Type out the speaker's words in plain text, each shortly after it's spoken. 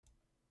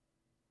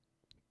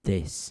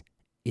This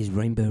is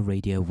Rainbow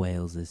Radio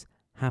Wales's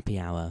Happy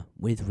Hour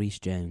with Rhys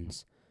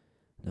Jones.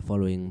 The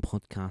following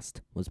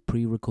podcast was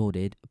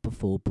pre-recorded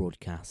before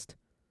broadcast.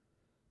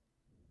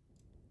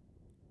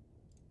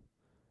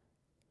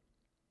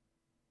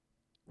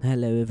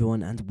 Hello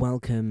everyone and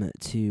welcome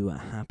to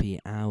Happy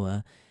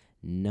Hour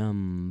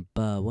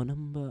what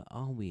number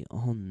are we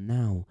on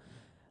now?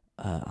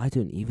 I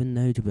don't even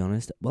know, to be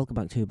honest. Welcome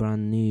back to a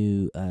brand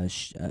new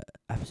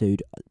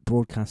episode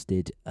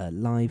broadcasted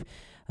live.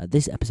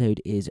 This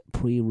episode is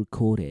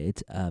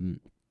pre-recorded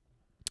and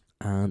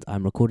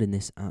I'm recording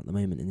this at the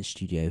moment in the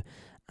studio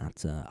at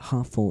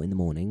 4:30 in the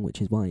morning, which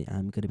is why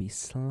I'm going to be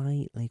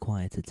slightly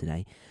quieter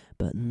today,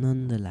 but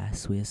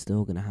nonetheless we're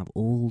still going to have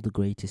all the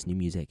greatest new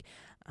music.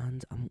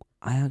 And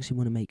I actually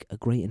want to make a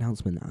great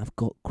announcement. I've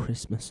got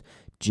Christmas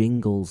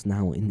jingles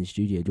now in the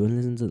studio. Do you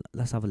want to listen to?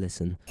 Let's have a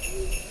listen.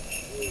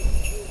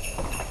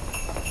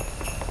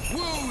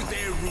 Whoa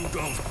there,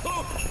 Rudolph!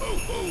 Ho, ho,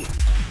 ho!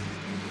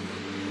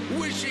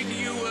 Wishing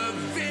you a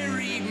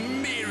very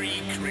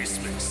Merry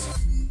Christmas.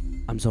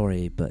 I'm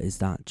sorry, but is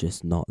that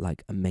just not,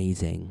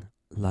 amazing?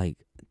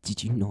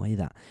 Did you not hear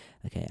that?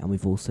 Okay, and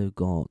we've also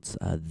got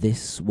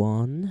this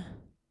one.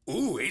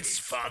 Ooh, it's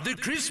Father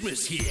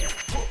Christmas here.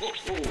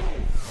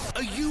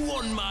 Are you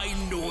on my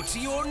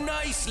naughty or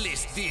nice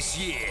list this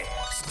year?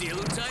 Still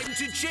time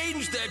to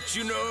change that,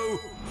 you know.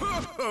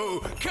 Ho,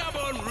 ho! Come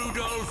on,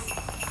 Rudolph!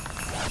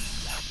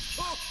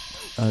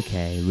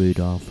 Okay,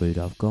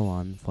 Rudolph, go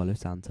on, follow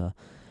Santa.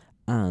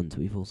 And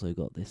we've also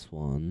got this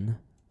one.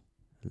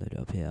 Load it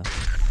up here.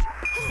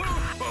 Ho,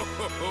 ho,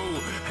 ho, ho!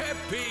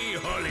 Happy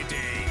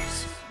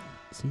holidays!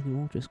 See, they're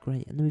all just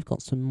great. And then we've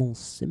got some more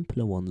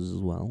simpler ones as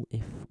well,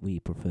 if we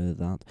prefer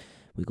that.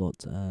 We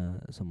got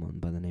someone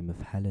by the name of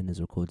Helen has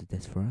recorded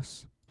this for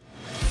us.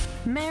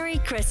 Merry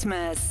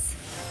Christmas!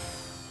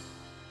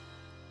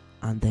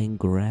 And then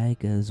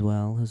Greg as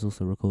well has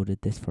also recorded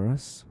this for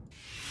us.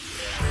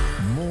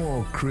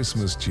 More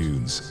Christmas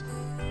tunes.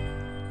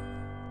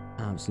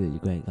 Absolutely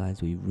great,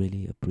 guys. We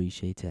really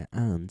appreciate it.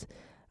 And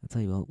I'll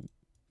tell you what,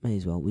 may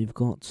as well, we've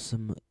got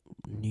some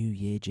New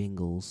Year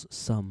jingles,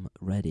 some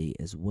ready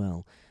as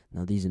well.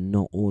 Now, these are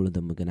not all of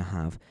them we're going to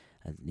have.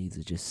 These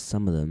are just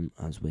some of them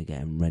as we're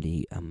getting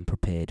ready and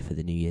prepared for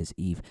the New Year's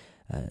Eve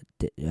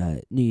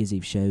New Year's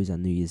Eve shows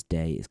and New Year's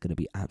Day. It's going to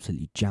be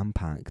absolutely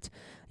jam-packed.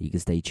 You can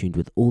stay tuned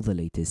with all the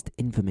latest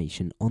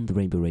information on the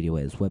Rainbow Radio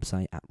Wales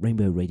website at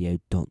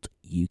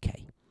rainbowradio.uk.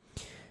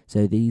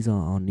 So these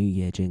are our New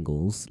Year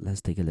jingles.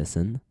 Let's take a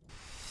listen.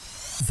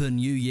 The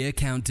New Year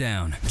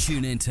Countdown.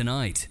 Tune in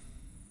tonight.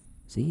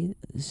 See,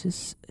 it's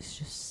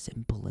just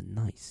simple and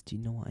nice. Do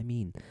you know what I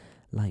mean?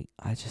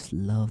 I just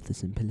love the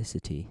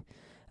simplicity.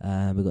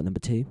 We've got number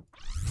 2.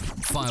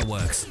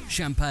 Fireworks,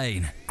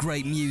 champagne,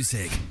 great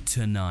music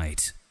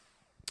tonight.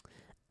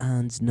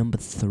 And number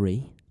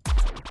 3.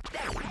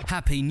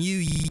 Happy New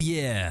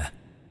Year.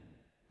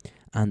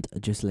 And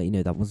just to let you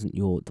know, that wasn't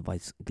your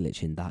device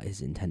glitching. That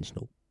is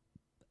intentional.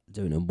 I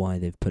don't know why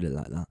they've put it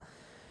like that.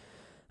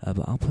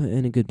 But I'll put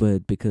in a good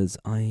word because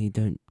I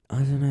don't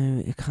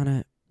know,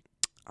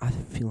 I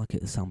feel like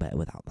it would sound better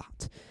without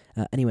that.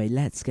 Anyway,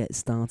 let's get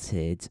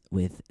started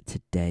with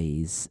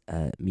today's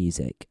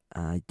music.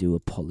 I do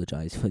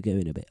apologise for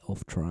going a bit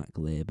off track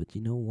there, but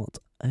you know what?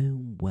 Oh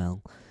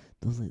well,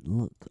 does it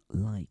look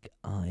like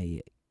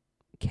I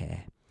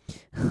care?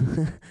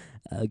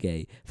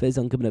 Okay, first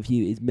song coming up for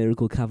you is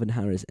Miracle Calvin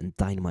Harris and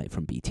Dynamite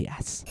from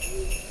BTS.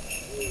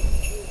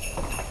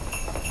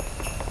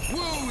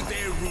 Whoa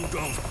there,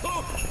 Rudolph!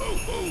 Ho, ho,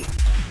 ho!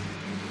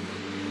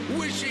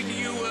 Wishing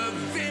you a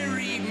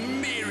very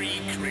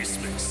Merry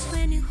Christmas.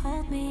 When you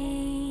hold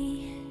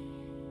me,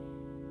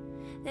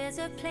 there's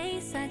a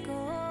place I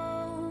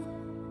go.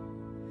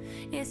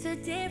 It's a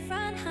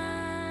different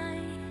high.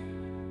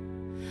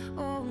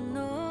 Oh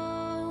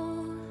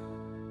no.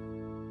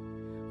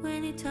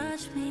 When you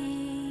touch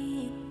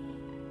me,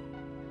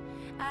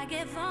 I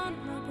get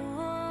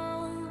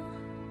vulnerable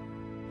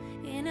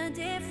in a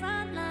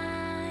different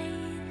light.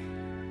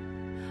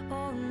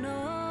 Oh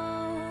no.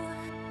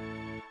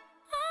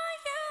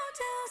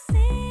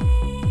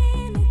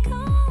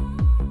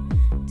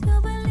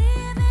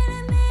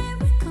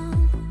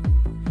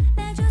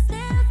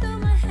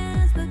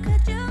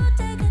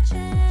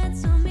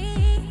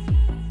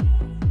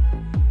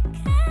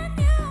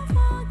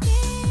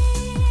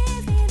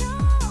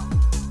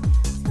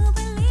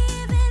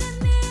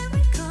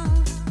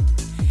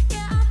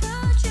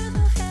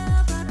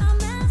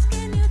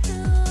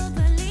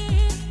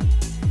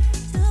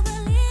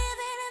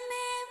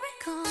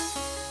 Call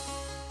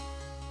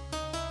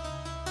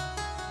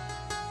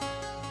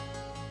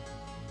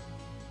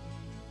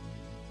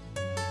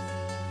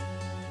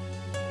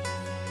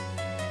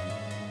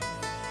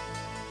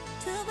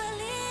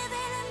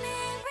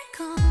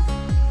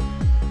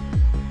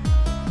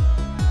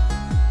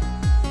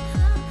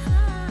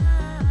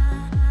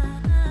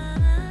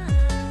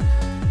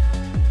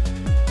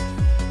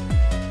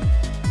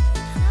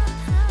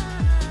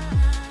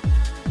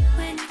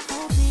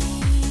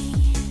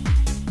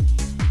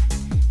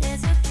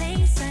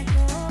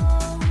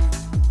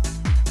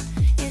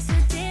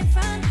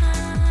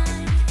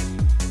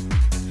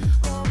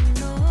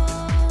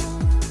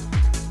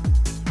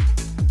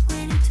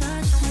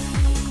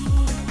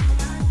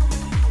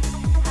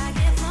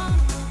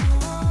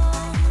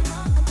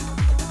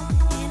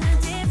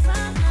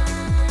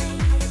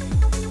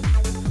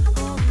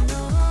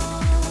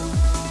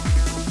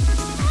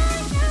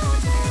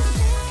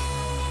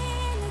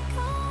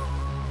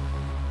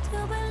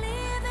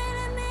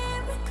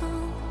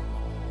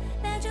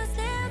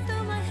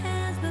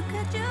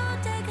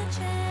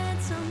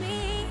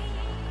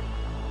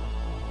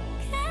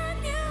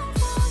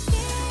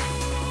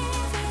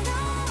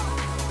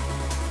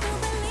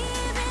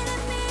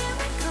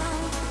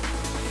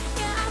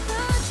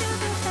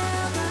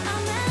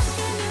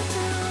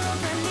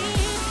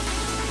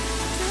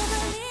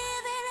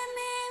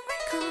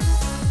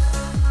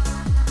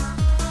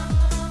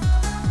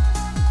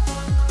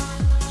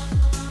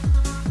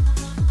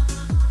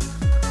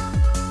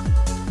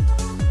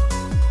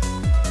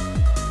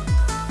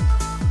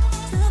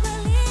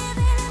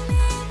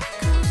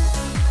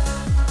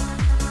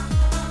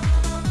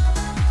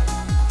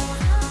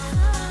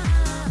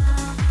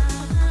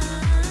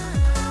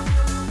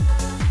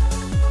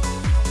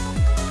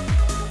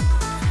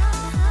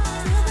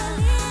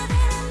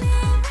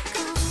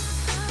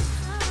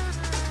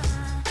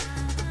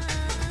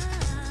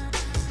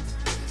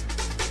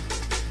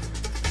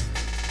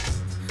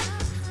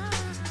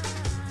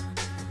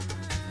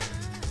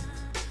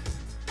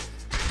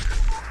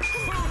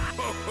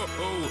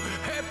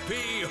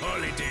happy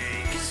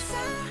holidays. 'Cause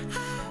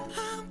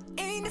I'm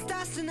in the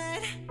stars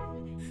tonight.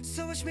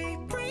 So watch me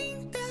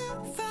bring the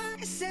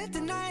fire, set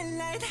the night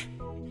light.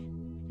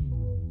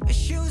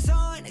 Shoes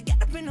on,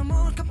 get up in the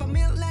morning, cup of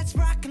milk, let's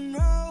rock and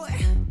roll.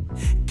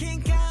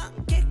 Kink out,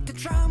 kick the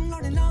drum,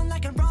 rolling on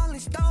like a rolling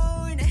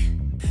stone.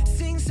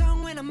 Sing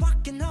song when I'm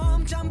walking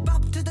home, jump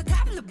up to the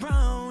top of the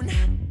brown.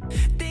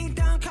 Ding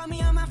dong, call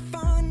me on my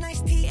phone,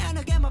 nice tea and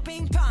I'll get my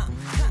ping pong.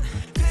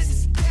 This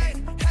is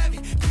getting heavy,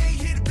 can't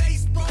hear the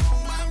bass, boom,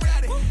 I'm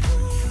ready.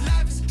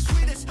 Life is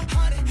sweet as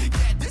honey,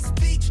 yeah, this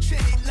beach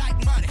chain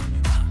like money.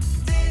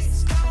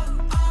 This go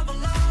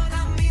overload,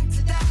 I'm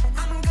into that,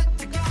 I'm good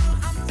to go,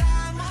 I'm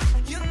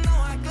diamond, you know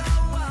I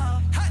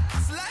glow. Hey,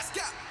 so let's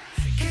go.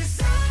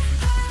 'Cause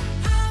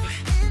I'm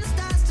in the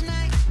stars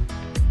tonight,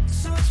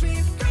 so watch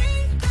me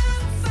bring the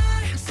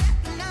fire, set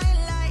the night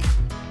light.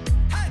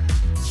 Hey,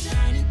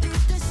 shining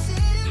through the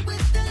city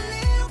with a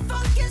little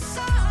funky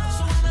soul.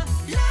 So I'ma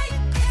light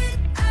it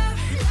up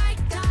like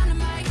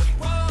dynamite.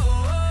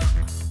 Whoa,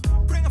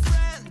 bring a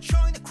friend,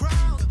 join the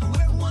crowd,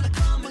 whoever wanna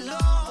come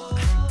along.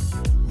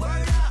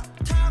 Word up,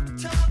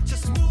 talk,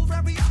 just move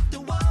right up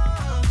the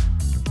wall.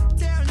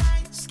 They're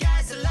light,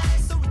 skies are light,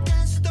 so we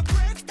dance to the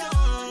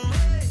breakdown.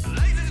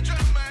 Ladies and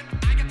gentlemen,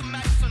 I got the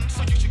medicine,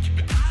 so you should keep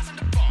your eyes on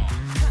the ball.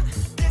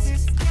 This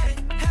is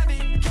getting heavy,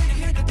 can you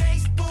hear the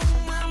bass?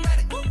 Boom, I'm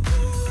ready.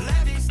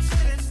 Levi's,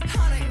 chillin',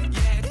 honey,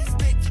 yeah, this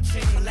bitch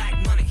chain like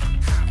money.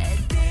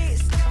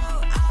 This go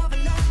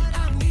overload,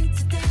 I'm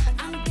into that,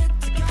 I'm good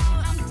to go,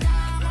 I'm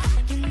down,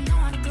 you know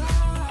I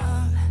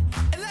glow.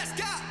 And let's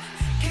go.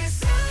 'Cause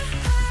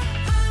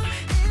I'm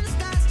in the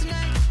stars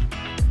tonight,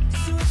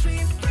 so watch me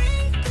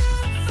bring the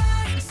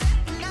fire, set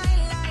the night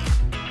light.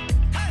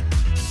 Hey,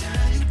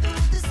 shining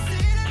through the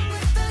city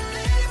with a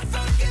little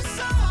funky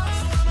soul.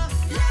 So I'ma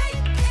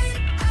light it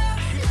up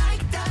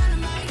like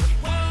dynamite.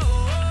 Whoa,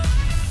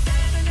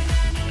 life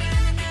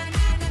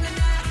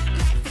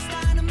is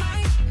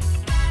dynamite.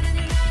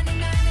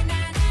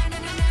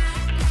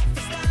 Life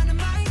is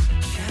dynamite.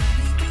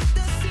 Shining through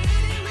the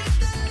city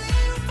with a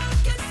little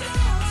funky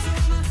soul. So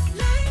I'ma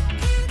light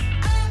it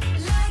up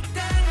like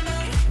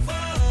dynamite.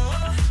 Whoa,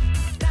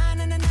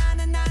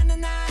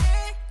 na-na-na-na-na-na-na,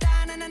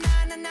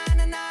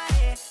 na-na-na-na-na-na-na,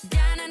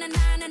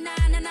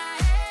 na-na-na-na-na-na-na,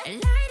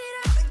 light it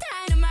up like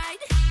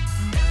dynamite.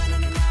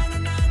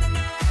 Na-na-na-na-na-na-na,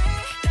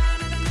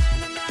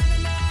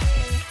 na-na-na-na-na-na-na,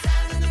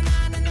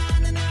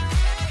 na-na-na-na-na-na-na,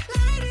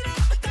 light it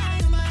up like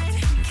dynamite.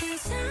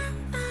 'Cause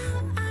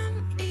I'm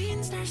in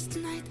the stars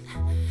tonight,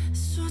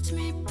 so watch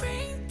me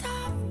bring the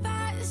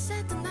fire,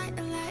 set the night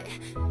alight.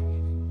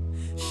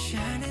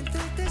 Shining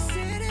through the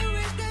city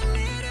with a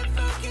little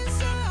fucking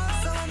soul.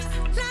 So I'ma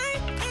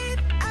light it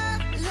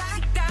up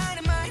like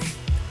dynamite.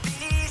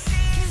 This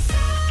is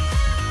so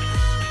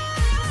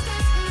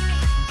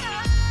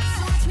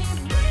watch me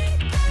bring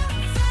the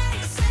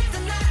fire, set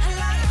the night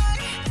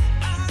alight.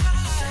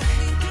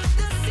 Shining through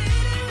the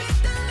city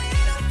with a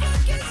little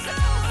fucking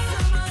soul. So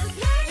I'ma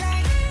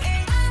light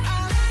it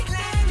up like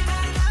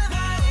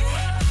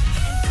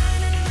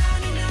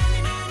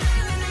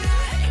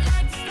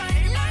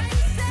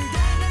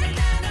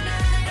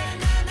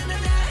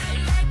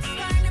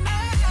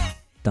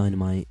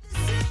Dynamite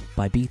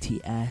by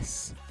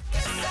BTS.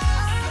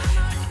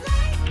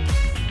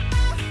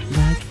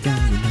 Like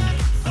dynamite.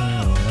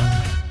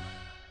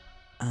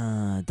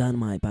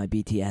 Dynamite by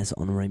BTS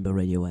on Rainbow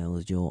Radio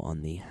Wales. You're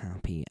on the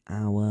happy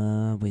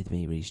hour with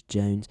me, Reece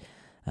Jones.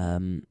 I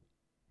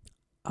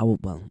was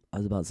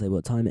about to say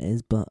what time it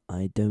is, but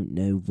I don't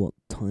know what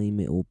time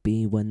it will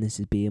be when this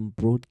is being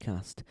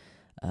broadcast.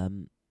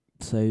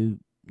 So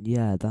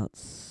yeah,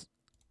 that's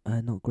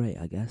not great,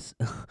 I guess.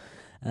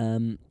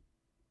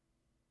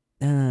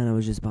 And I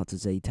was just about to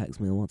say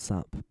text me on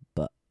WhatsApp,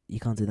 but you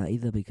can't do that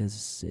either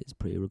because it's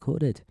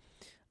pre-recorded.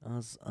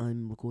 As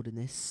I'm recording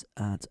this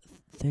at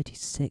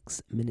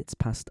 36 minutes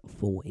past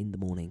 4 in the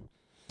morning.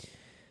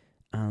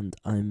 And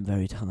I'm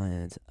very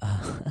tired.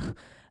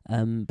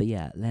 But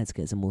yeah, let's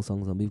get some more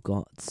songs on. We've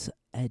got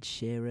Ed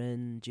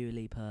Sheeran, Dua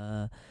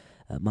Lipa,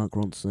 Mark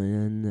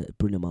Ronson,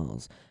 Bruno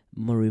Mars,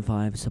 Maroon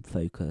 5,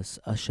 Subfocus,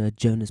 Usher,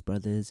 Jonas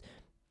Brothers,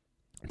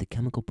 The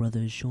Chemical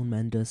Brothers, Shawn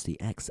Mendes, The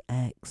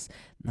XX,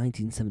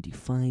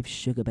 1975,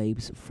 Sugar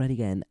Babes, Fred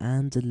Again,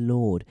 and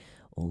Lord,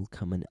 all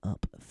coming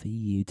up for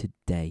you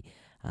today.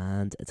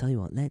 And I tell you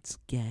what, let's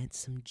get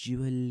some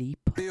Dua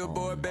Lipa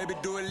on,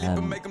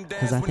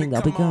 because I think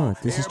that'll be good.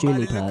 This is Dua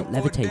Lipa,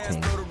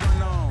 Levitating.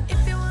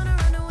 If you wanna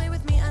run away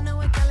with me, I know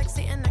a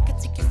galaxy and I can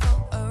take you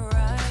for a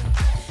ride.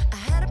 I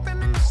had a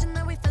premonition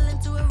that we fell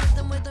into a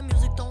rhythm where the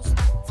music don't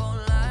stop for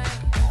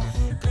life.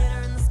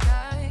 Glitter in the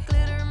sky,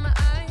 glitter in my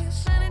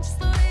eyes, shining just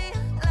the way I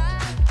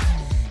like.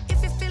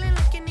 If you're feeling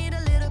like you need a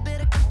little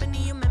bit of company,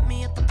 you met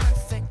me at the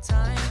perfect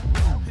time.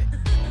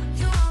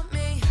 You want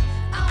me,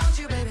 I want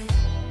you, baby.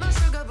 My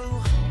sugar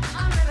boo,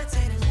 I'm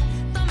levitating.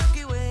 The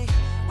Milky Way,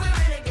 we're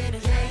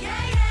renegading. Yeah,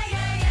 yeah, yeah,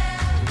 yeah,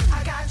 yeah.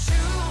 I got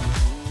you,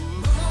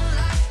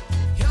 moonlight.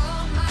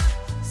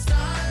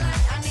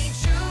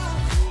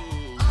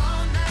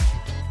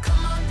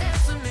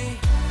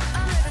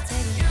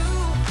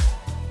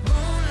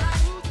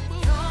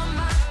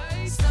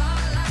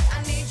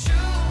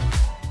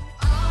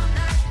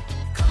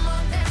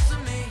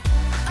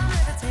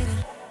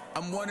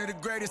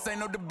 greatest, ain't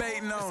no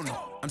debating on it.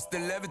 I'm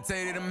still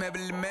levitated, I'm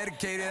heavily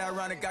medicated.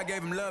 Ironic, I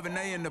gave him love and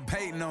they end up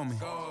hating on me.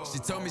 She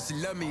told me she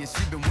loved me and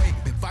she been waiting.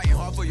 Been fighting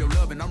hard for your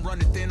love and I'm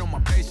running thin on my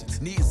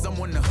patience. Needing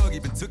someone to hug,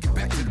 even took it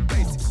back to the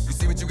basics. You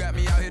see what you got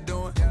me out here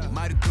doing?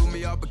 Might have threw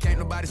me off, but can't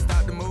nobody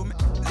stop the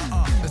movement.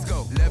 Let's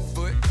go. Left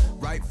foot,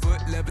 right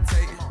foot,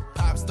 levitating.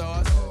 Pop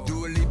stars,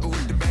 do a leap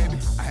with the baby.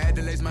 I had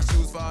to lace my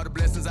shoes for all the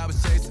blessings I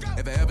was chasing.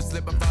 If I ever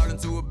slip, I fall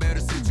into a better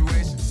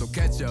situation. So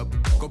catch up,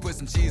 go put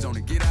some cheese on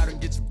it, get out and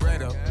get your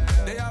bread up.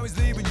 They always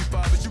leave when you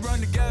fall, but you run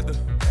together.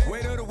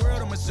 Weight of the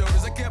world on my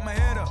shoulders, I kept my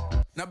head up.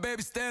 Now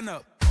baby, stand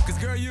up, cause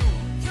girl, you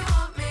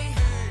want me,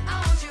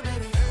 I want you,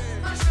 baby.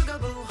 My sugar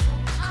boo,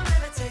 I'm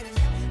levitating.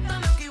 The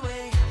Milky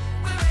Way,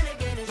 we're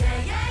renegading.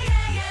 Yeah, yeah,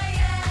 yeah, yeah,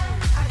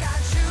 yeah. I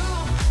got you,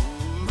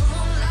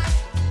 moonlight.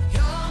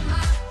 You're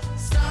my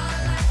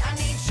starlight. I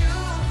need you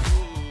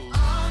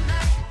all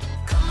night.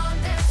 Come on,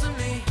 dance with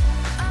me.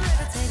 I'm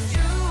levitating.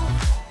 You,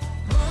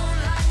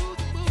 moonlight.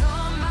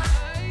 You're my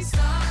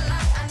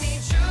starlight. I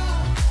need you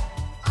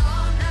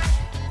all night.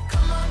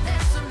 Come on,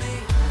 dance with me.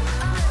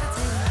 I'm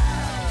levitating.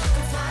 You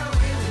can fly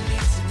away with me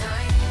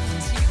tonight.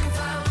 So you can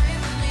fly away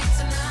with me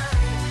tonight.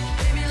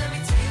 Baby, let me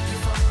take you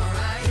for a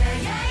ride. Yeah,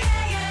 yeah,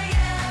 yeah, yeah,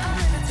 yeah. I'm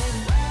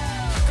levitating.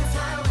 You can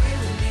fly away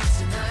with me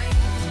tonight.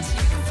 So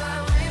you can fly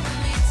away with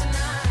me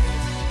tonight.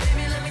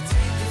 Baby, let me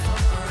take you for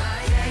a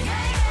ride. Yeah,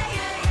 yeah, yeah,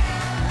 yeah,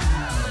 yeah.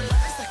 My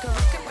love is like a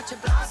rocket, watch it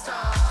blast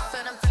off.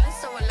 And I'm feeling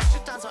so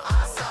electric, dance on our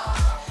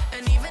off.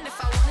 And even if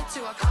I wanted to,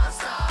 I can't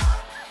stop.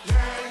 Yeah,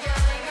 yeah,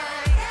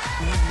 yeah,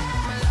 yeah.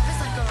 My love is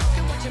like a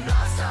rocket, watch it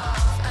blast off.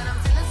 And I'm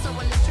feeling so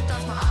electric,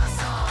 dance my ass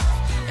off.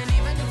 And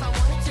even if I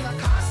wanted to, I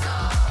can't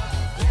stop.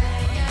 Yeah,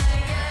 yeah,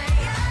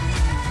 yeah, yeah.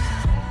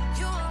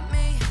 You want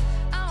me,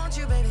 I want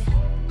you, baby.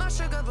 My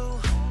sugar boo,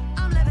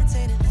 I'm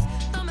levitating.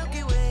 The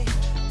Milky Way,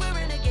 we're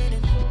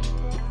renegading.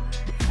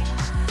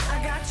 I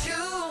got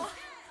you,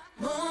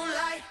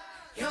 moonlight.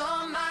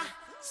 You're my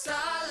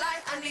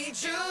starlight. I need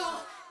you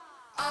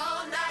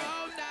all night.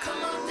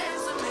 Come on,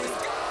 dance with me.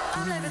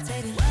 I'm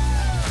levitating. You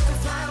can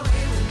fly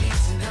away with me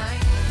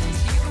tonight.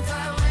 You can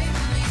fly away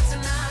with me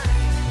tonight.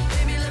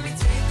 Baby, let me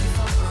take you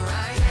for a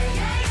ride. Yeah,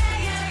 yeah, yeah,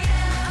 yeah,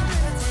 yeah. I'm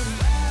levitating.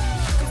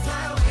 You can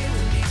fly away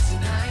with me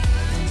tonight.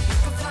 You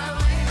can fly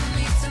away with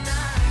me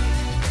tonight.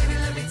 Baby,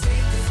 let me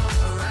take you for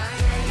a ride.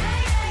 Yeah, yeah,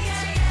 yeah,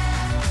 yeah,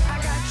 yeah. I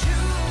got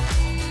you,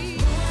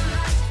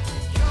 moonlight.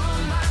 You're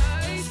my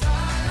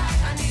starlight.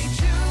 I need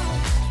you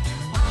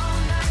all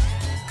night.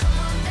 Come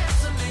on,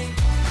 dance with me.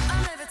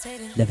 I'm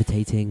levitating.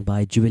 Levitating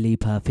by Dua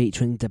Lipa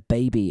featuring Da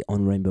Baby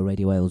on Rainbow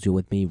Radio Wales. You're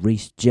with me,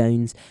 Reese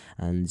Jones,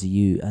 and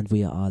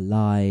we are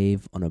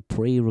live on a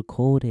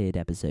pre-recorded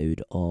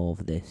episode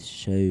of this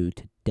show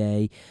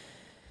today.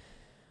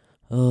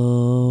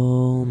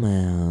 Oh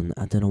man,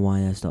 I don't know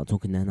why I started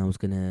talking then. I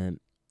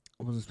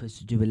wasn't supposed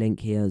to do a link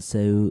here,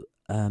 so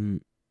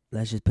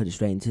let's just put it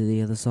straight into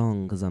the other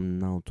song, because I'm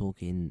now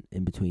talking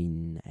in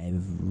between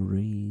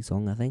every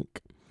song, I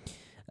think.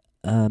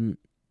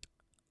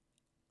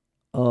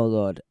 Oh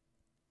god,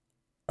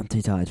 I'm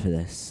too tired for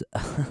this.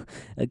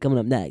 Coming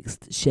up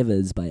next,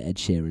 Shivers by Ed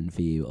Sheeran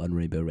for you on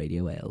Rainbow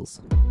Radio Wales.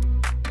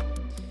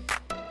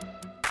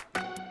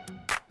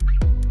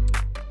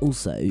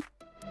 Also,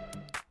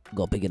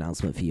 got a big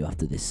announcement for you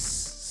after this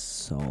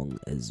song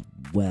as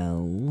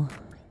well.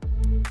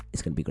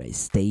 It's going to be great.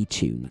 Stay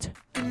tuned.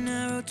 An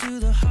arrow to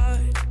the heart.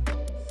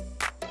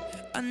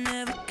 I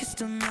never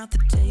kissed a mouth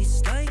that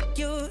tastes like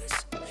yours.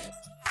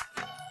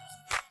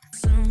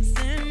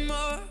 Something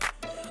more.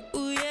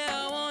 Ooh yeah,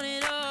 I want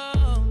it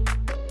all.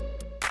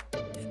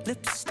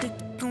 Lipstick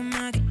on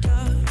my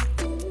guitar.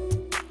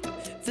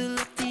 Fill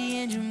up the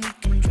engine, we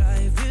can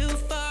drive real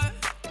far.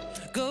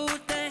 Go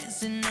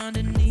dancing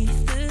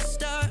underneath the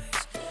stars.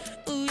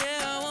 Ooh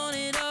yeah, I want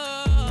it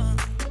all.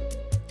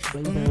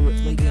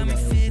 Got me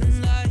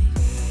feeling like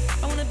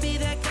I wanna be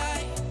that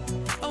guy.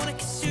 I wanna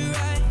kiss your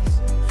eyes.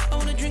 I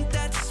wanna drink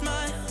that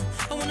smile.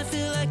 I wanna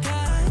feel like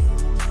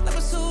like my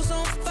soul's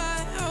on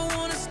fire. I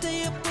wanna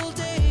stay up all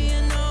day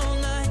and all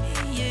night.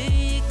 Yeah,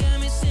 you got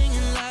me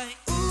singing like,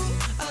 ooh,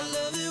 I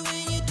love it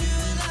when you do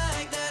it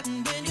like that.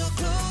 And when you're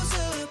close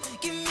up,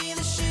 give me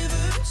the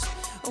shivers.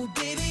 Oh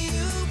baby,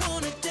 you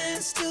wanna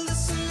dance till the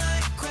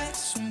sunlight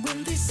cracks. And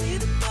when they say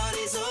the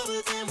party's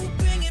over, then we'll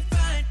bring it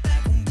right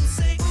back. And we'll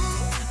say, ooh,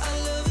 I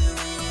love it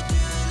when you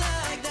do it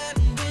like that.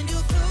 And when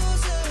you're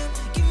close up,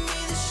 give me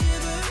the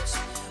shivers.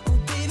 Oh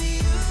baby,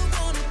 you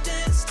wanna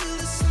dance till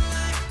the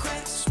sunlight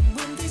cracks. And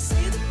when they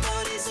say the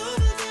party's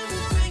over, then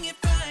we'll bring it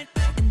right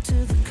back.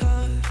 Into the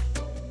car,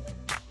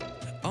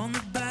 on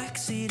the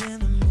backseat in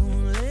the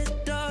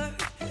moonlit dark.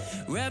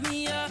 Wrap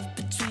me up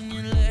between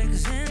your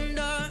legs and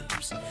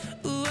arms.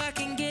 Ooh, I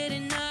can get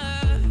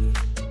enough.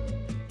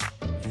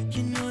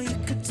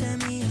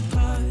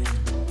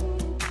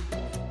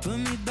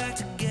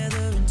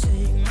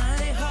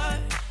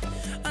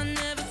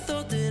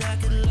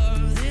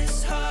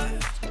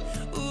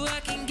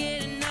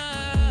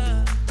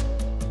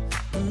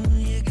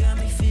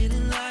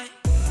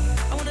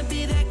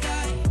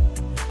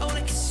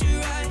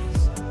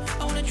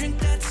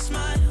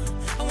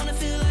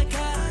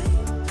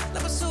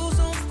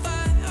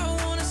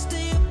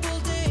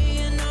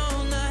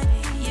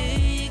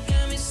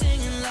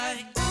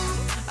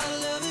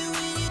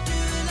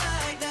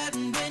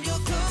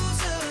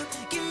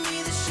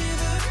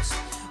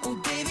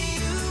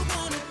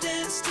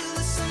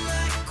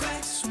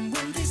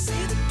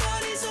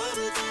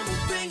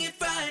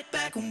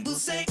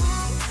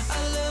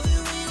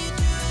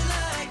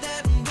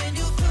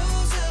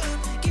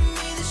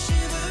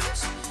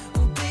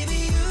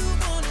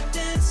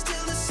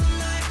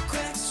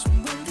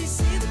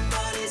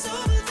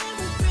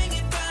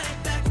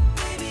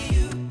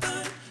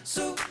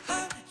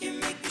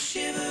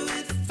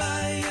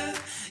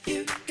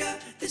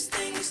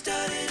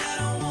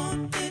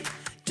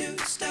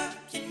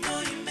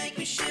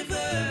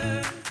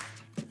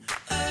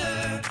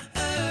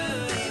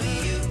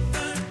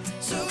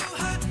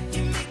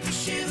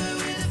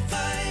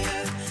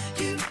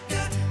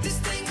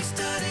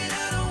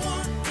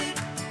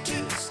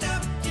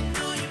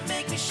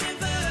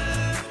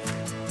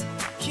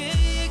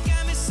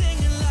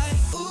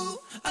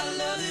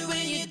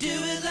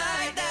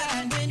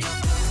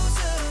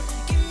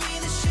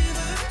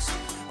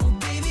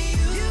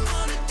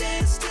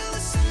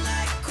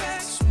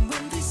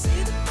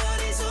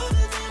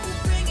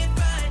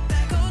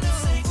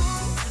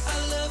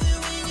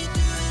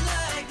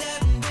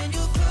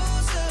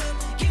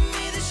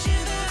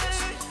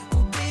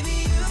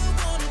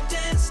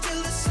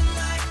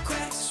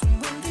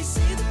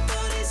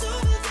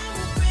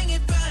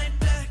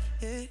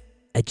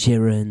 Ed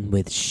Sheeran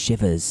with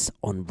Shivers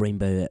on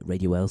Rainbow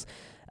Radio Wales.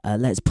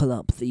 Let's pull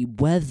up the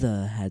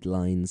weather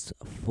headlines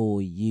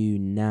for you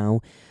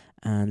now,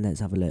 and let's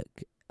have a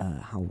look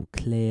how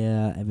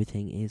clear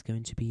everything is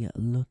going to be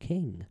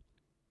looking.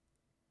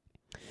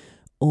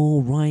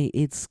 Alright,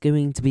 it's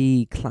going to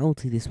be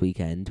cloudy this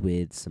weekend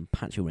with some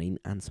patchy rain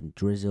and some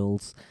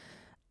drizzles.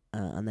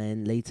 And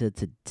then later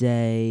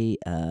today,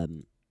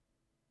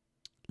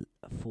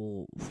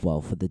 for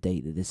the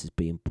date that this is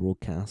being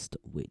broadcast,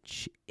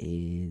 which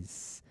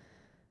is,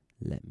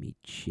 let me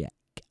check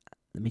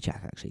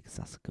actually, because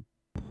that's a good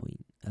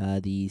point.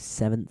 The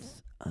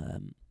 7th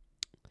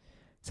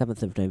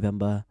of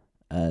November,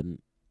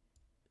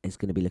 is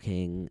going to be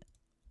looking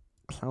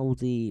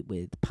cloudy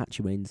with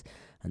patchy rains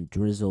and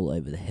drizzle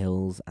over the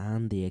hills,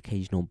 and the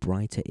occasional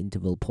brighter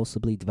interval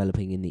possibly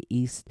developing in the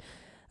east.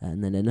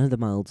 And then another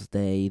mild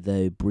day,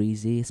 though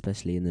breezy,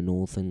 especially in the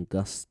north and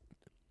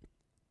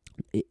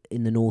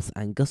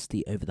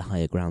gusty over the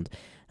higher ground,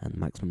 and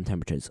maximum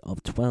temperatures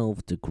of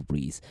 12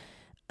 degrees.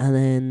 And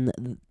then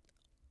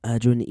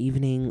during the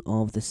evening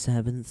of the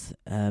 7th,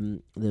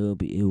 it will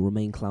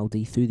remain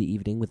cloudy through the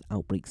evening with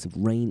outbreaks of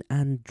rain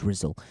and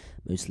drizzle,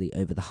 mostly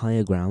over the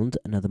higher ground.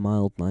 Another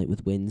mild night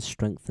with winds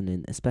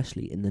strengthening,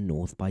 especially in the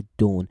north by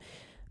dawn.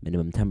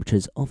 Minimum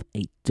temperatures of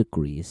 8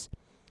 degrees.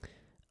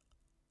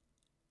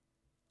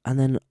 And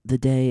then the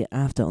day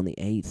after, on the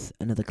 8th,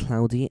 another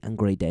cloudy and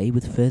grey day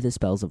with further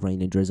spells of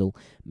rain and drizzle,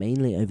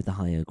 mainly over the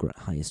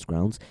highest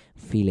grounds,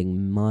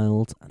 feeling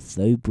mild,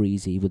 though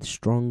breezy, with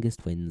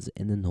strongest winds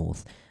in the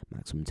north,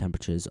 maximum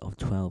temperatures of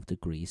 12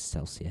 degrees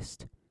Celsius.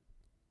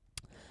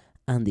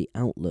 And the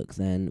outlook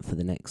then for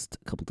the next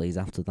couple of days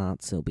after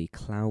that, so it'll be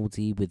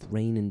cloudy with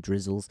rain and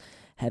drizzles.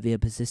 Heavier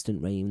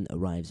persistent rain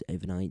arrives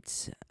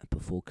overnight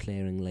before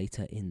clearing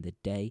later in the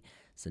day.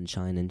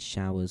 Sunshine and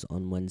showers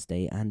on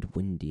Wednesday and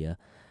windier.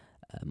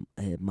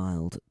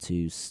 Mild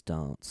to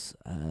start.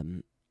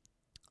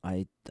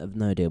 I have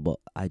no idea what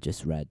I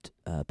just read,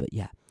 but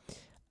yeah.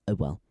 Oh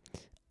well.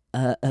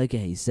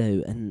 Okay,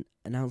 so an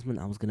announcement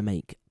I was going to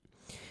make.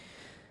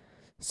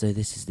 So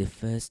this is the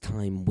first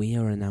time we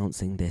are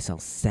announcing this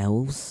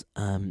ourselves.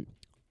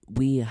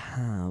 We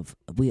are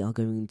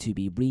going to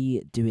be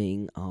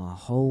redoing our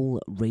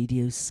whole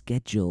radio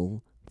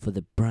schedule for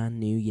the brand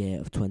new year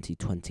of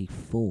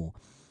 2024.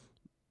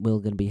 We're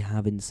going to be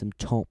having some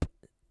top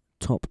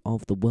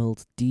of the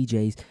world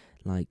DJs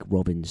like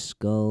Robin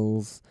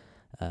Skulls,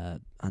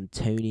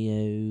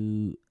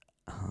 Antonio,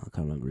 I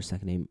can't remember his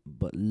second name,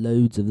 but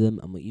loads of them.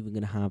 And we're even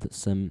going to have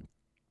some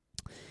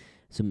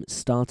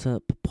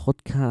startup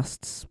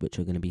podcasts, which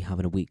are going to be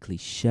having a weekly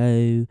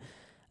show,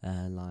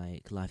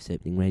 like Life's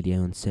Opening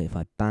Radio and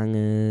Certified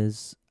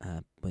Bangers,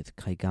 with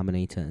Kai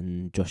Gaminator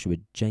and Joshua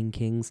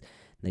Jenkins.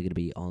 They're going to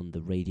be on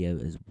the radio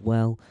as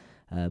well.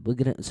 We've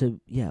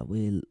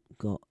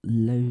got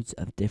loads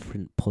of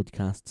different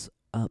podcasts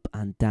up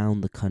and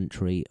down the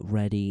country,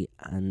 ready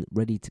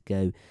to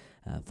go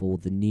for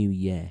the new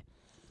year.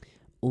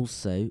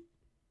 Also,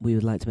 we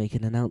would like to make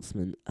an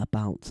announcement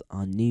about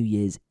our New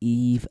Year's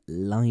Eve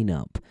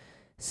lineup.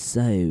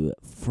 The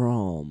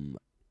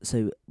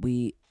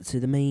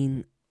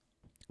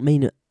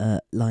main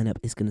lineup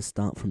is going to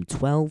start from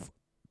 12.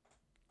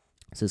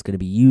 So it's going to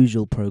be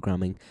usual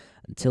programming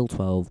until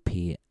 12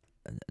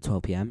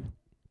 p.m.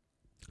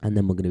 And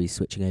then we're going to be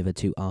switching over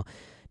to our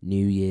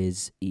New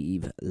Year's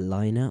Eve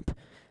lineup.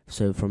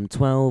 So from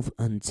 12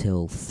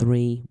 until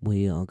 3,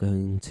 we are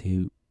going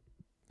to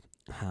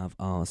have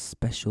our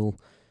special...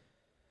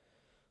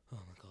 Oh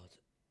my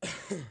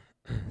god.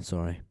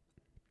 Sorry.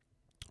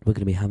 We're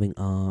going to be having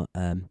our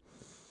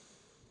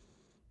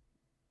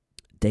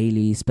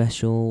daily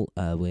special,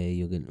 where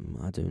you're going to...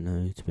 I don't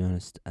know, to be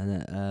honest.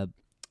 And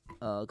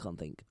I can't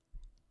think.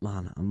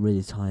 Man, I'm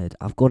really tired.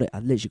 I've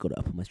literally got it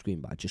up on my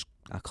screen, but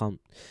I can't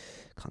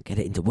get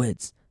it into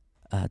words.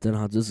 I don't know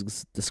how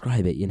to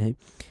describe it, you know.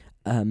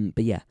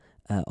 But yeah,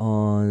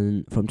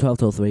 from 12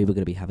 till 3, we're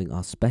going to be having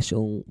our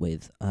special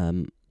with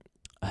a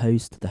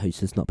host. The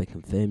host has not been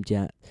confirmed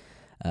yet.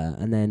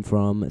 And then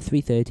from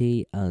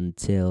 3:30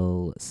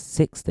 until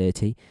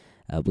 6:30,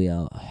 we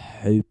are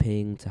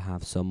hoping to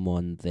have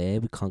someone there.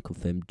 We can't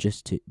confirm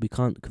just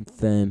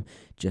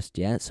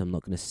yet, so I'm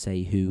not going to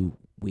say who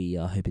we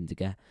are hoping to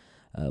get.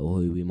 Or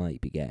who we might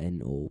be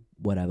getting, or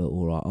whatever,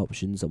 or our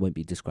options. I won't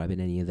be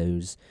describing any of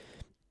those.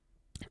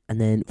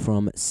 And then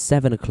from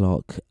 7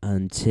 o'clock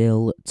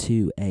until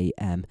 2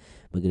 a.m,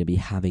 we're going to be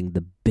having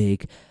the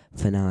big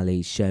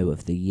finale show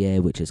of the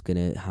year, which is going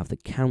to have the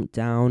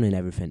countdown and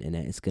everything in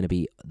it. It's going to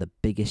be the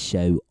biggest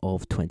show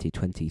of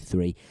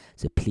 2023.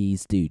 So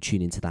please do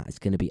tune into that. It's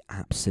going to be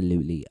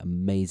absolutely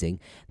amazing.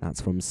 That's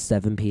from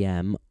 7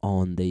 p.m.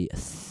 on the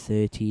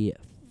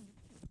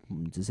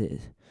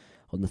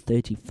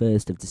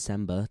 31st of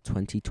December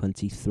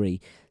 2023,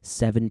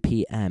 7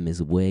 p.m.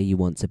 is where you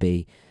want to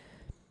be.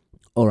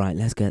 Alright,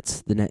 let's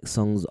get the next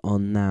songs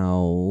on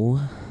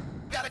now.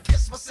 Gotta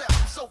kiss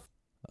myself, so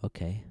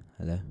Okay,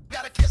 hello.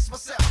 gotta kiss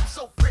myself,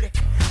 so pretty.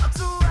 I'm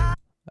too high.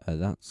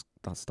 That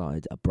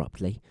started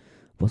abruptly.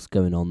 What's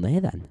going on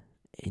there then?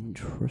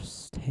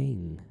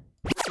 Interesting.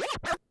 Wait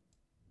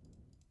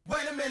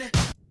a minute.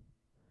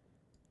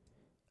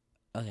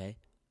 Okay.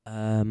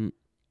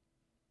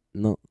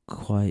 Not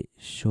quite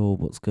sure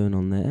what's going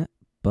on there,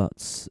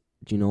 but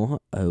do you know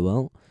what? Oh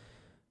well.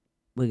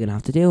 We're going to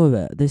have to deal with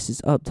it. This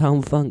is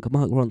Uptown Funk,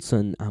 Mark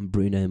Ronson and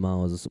Bruno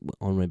Mars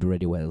on Rainbow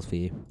Radio Wales for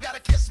you.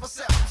 Gotta kiss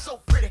myself, I'm so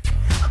pretty.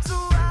 I'm too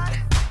hot.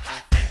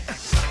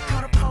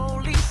 Call the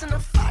police and the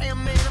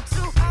fireman, I'm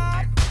too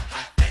hot.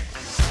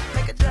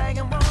 Make a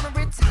dragon wanna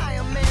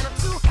retire, man, I'm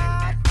too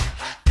hot.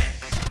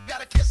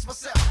 Gotta kiss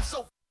myself, I'm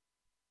so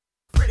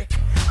pretty.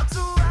 I'm too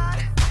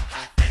hot.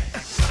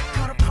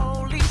 Call the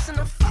police and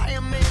the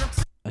fireman, I'm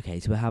too Okay,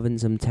 so we're having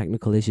some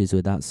technical issues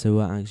with that, so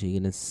we're actually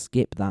going to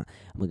skip that,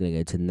 and we're going to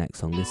go to the next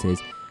song. This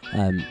is,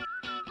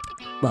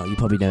 well, you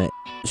probably know it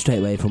straight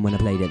away from when I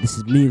played it. This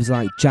is Moves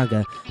Like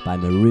Jagger by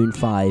Maroon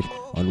 5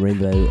 on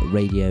Rainbow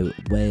Radio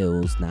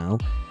Wales now.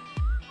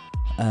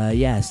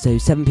 Yeah, so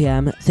 7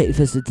 p.m,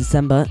 31st of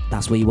December,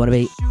 that's where you want to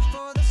be. shoot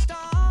for the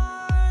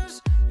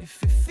stars.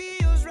 If it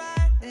feels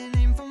right, then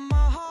aim for my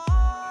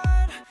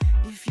heart.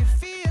 If you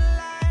feel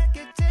like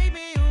it, take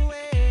me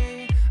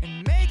away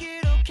and make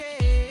it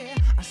okay.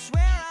 I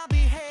swear I'll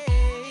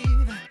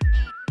behave.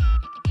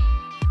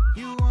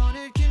 You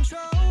wanted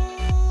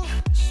control,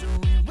 so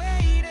we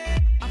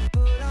waited. I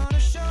put on a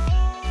show.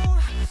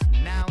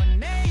 Now we're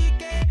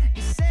naked.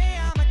 You say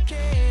I'm a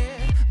kid.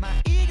 My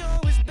ego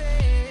is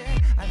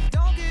big. I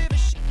don't give a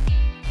shit.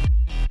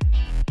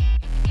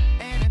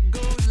 And it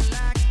goes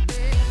like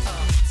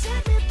this.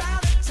 Take me by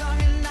the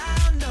tongue and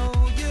I'll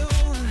know you.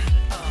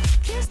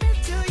 Kiss me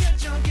till you're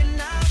drunk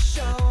and I'll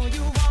show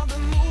you all the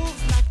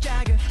moves like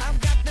Jagger. I've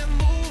got the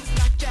moves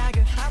like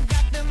Jagger. I've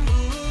got the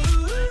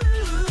moves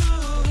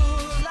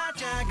like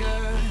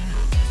Jagger.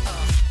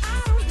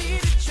 I don't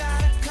need to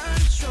try to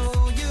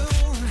control you.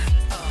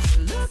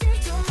 Look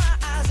into my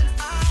eyes and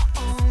I'll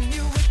own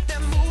you with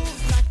them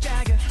moves like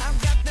Jagger.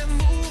 I've got the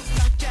moves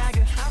like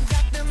Jagger. I've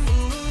got the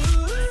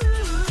moves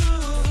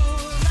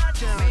like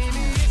Jagger. Maybe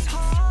it's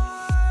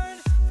hard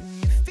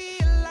when you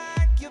feel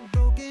like you're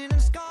broken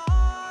and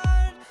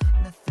scarred.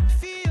 Nothing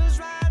feels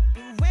right,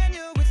 but when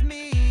you're with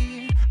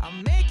me, I'll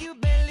make you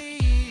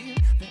believe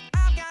that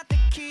I've got the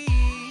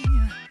key.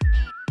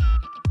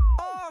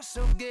 Oh,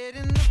 so get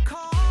in the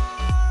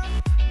car.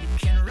 You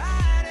can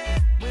ride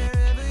it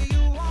wherever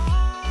you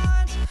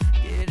want.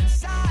 Get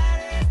inside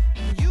it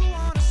and you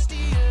wanna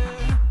steer,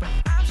 but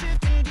I'm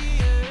shifting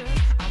gears.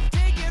 I'll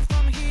take it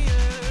from here.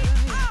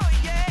 Oh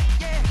yeah,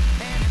 yeah,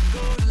 and it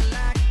goes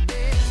like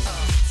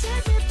this.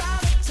 Take me by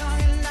the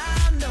tongue and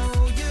I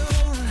know you.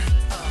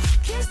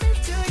 Kiss me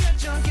till you're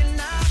drunk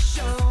and I'll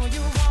show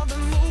you all the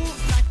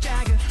moves like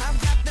Jagger. I've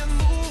got the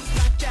moves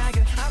like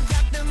Jagger. I've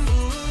got the moves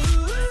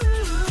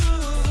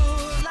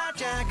like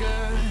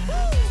Jagger.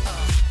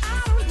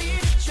 I don't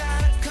need to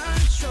try to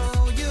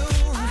control you.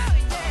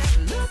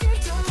 Look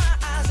into my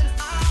eyes and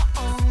I'll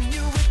own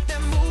you with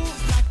them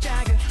moves like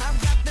Jagger. I've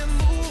got the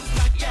moves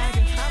like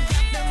Jagger. I've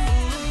got the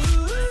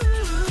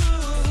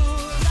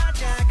moves like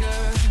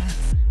Jagger.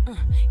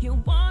 You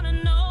wanna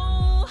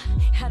know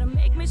how to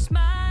make me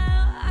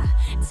smile?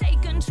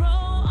 Take control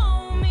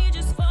on me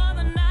just for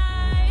the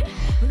night.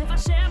 But if I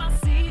share my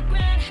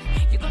secret,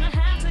 you're gonna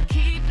have to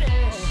keep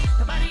it.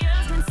 Nobody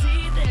else can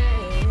see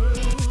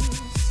this.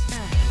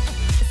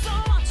 It's so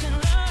watch and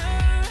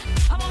learn.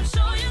 I won't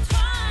show you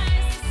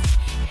twice.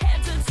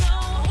 Head to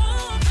toe,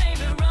 ooh,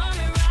 baby, run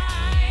me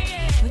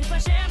right. But if I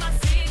share my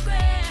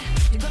secret,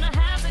 you're gonna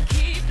have to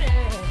keep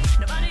it.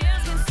 Nobody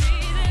else can see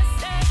this.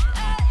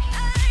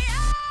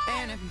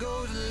 And it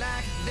goes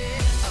like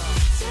this.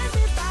 Take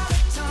me by the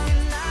tongue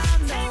and I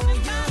know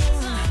you.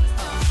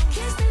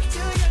 Kiss me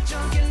till you're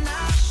drunk and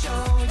I'll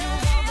show you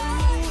all the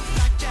moves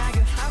like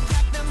Jagger. I've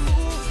got the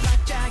moves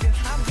like Jagger.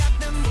 I've got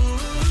the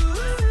moves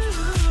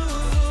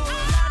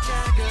like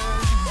Jagger.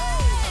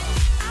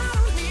 I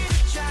don't need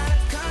to try to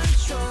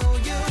control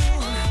you.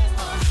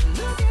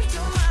 Look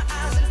into my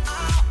eyes and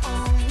I'll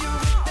own you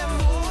with the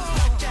moves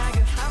like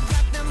Jagger. I've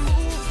got the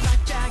moves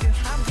like Jagger.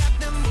 I've got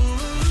the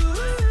moves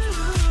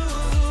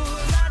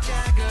like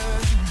Jagger.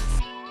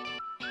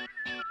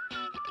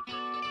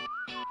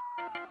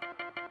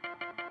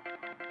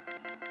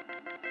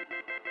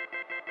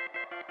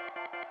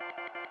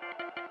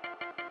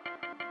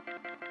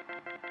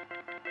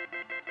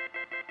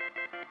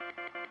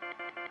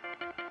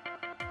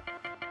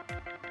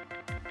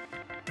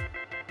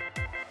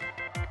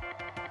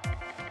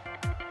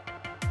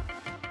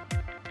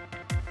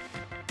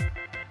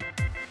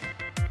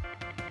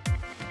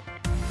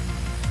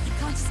 You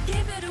can't just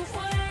give it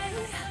away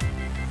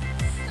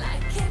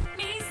like it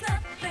means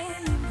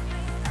nothing.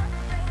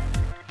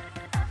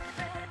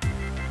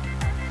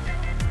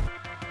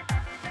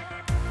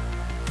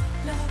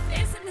 Love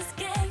isn't this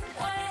game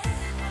where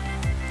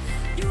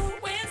you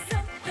win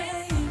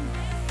something.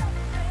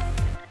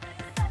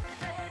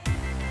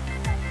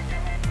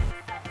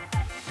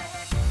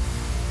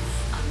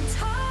 I'm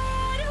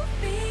tired of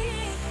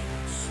being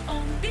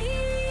on the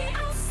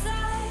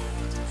outside.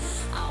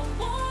 I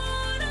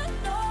wanna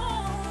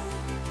know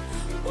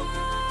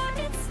why.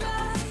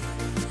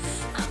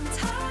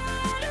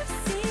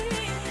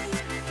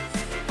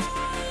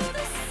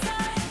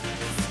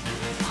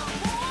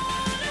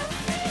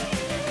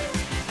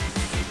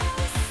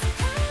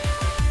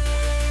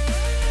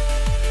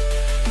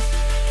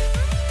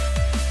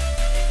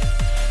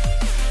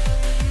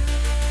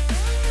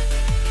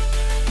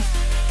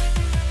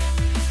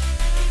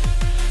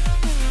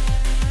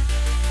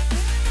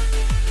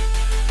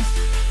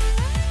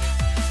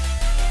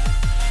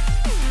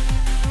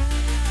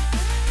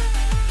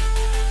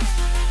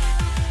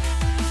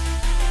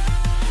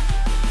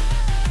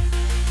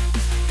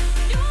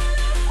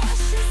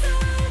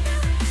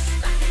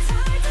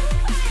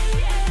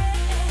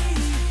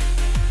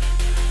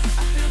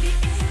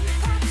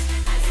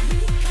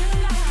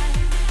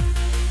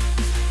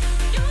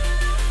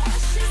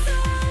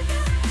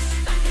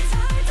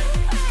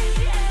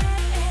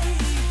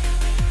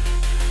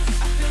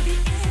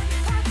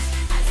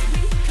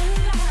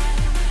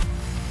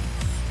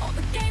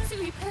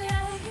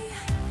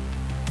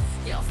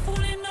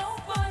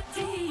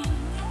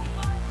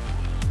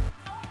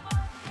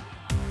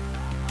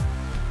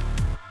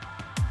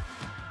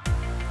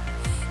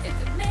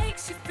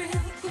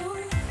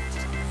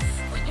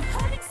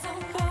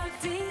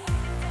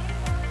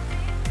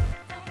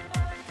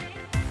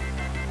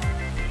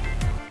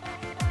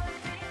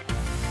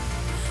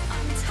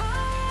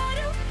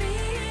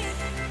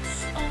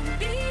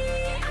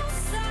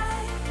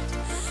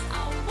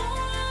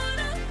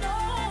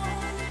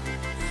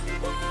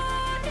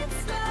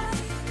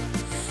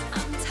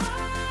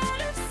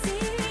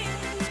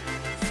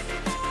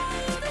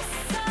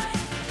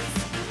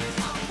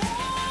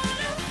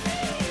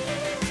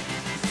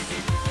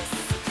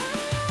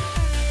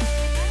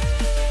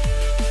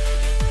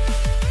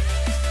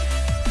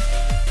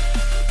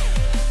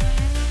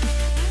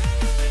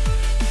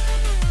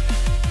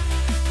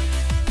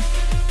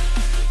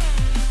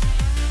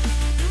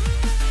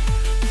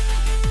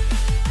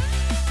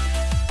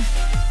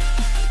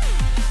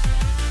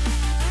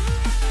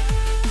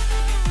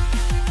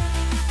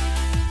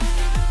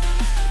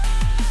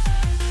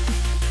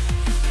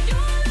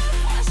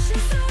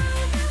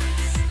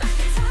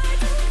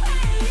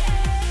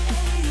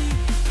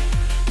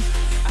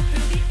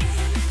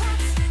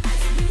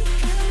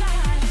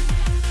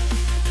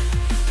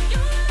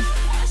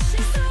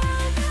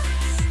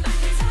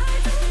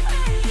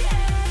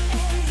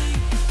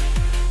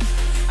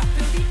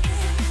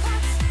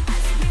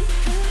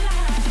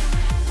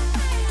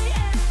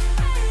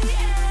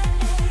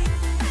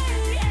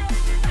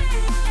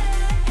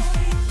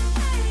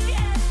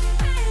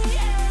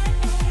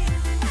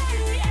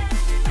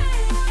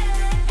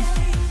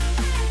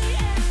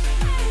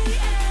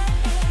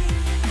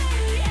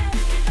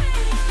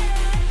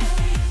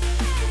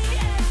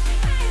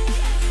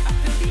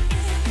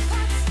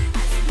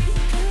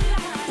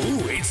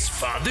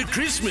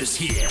 Christmas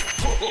here.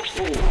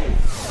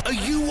 Are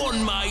you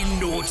on my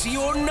naughty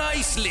or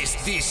nice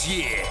list this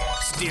year?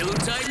 Still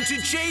time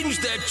to change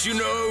that, you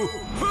know.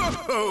 Ho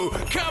ho!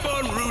 Come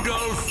on,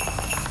 Rudolph.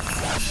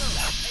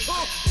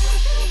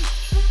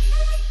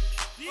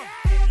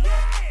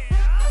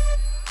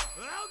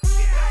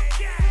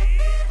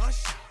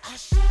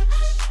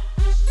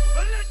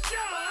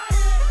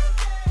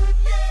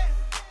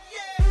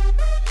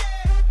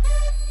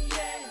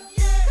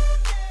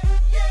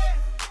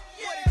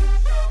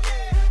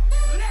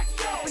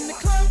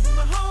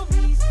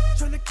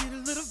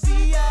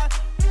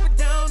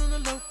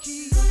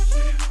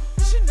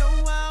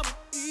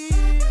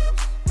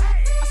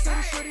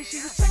 She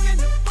was checking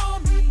up for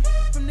me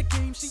from the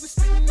game. She was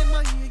spitting in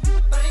my ear. You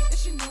would think that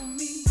she knew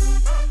me.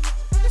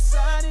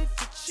 Decided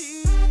to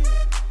cheat.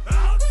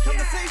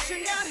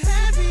 Conversation got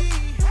heavy.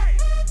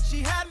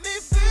 She had me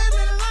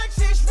feeling like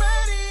she's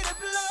ready to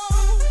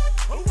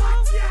blow.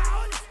 Watch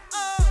out!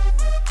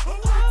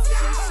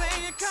 She's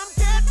saying, "Come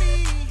get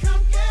me."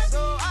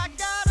 So I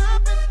got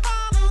up and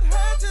followed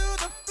her to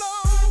the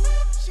floor.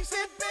 She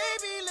said,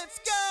 "Baby, let's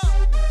go."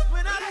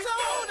 When I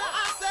told her,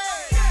 I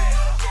said.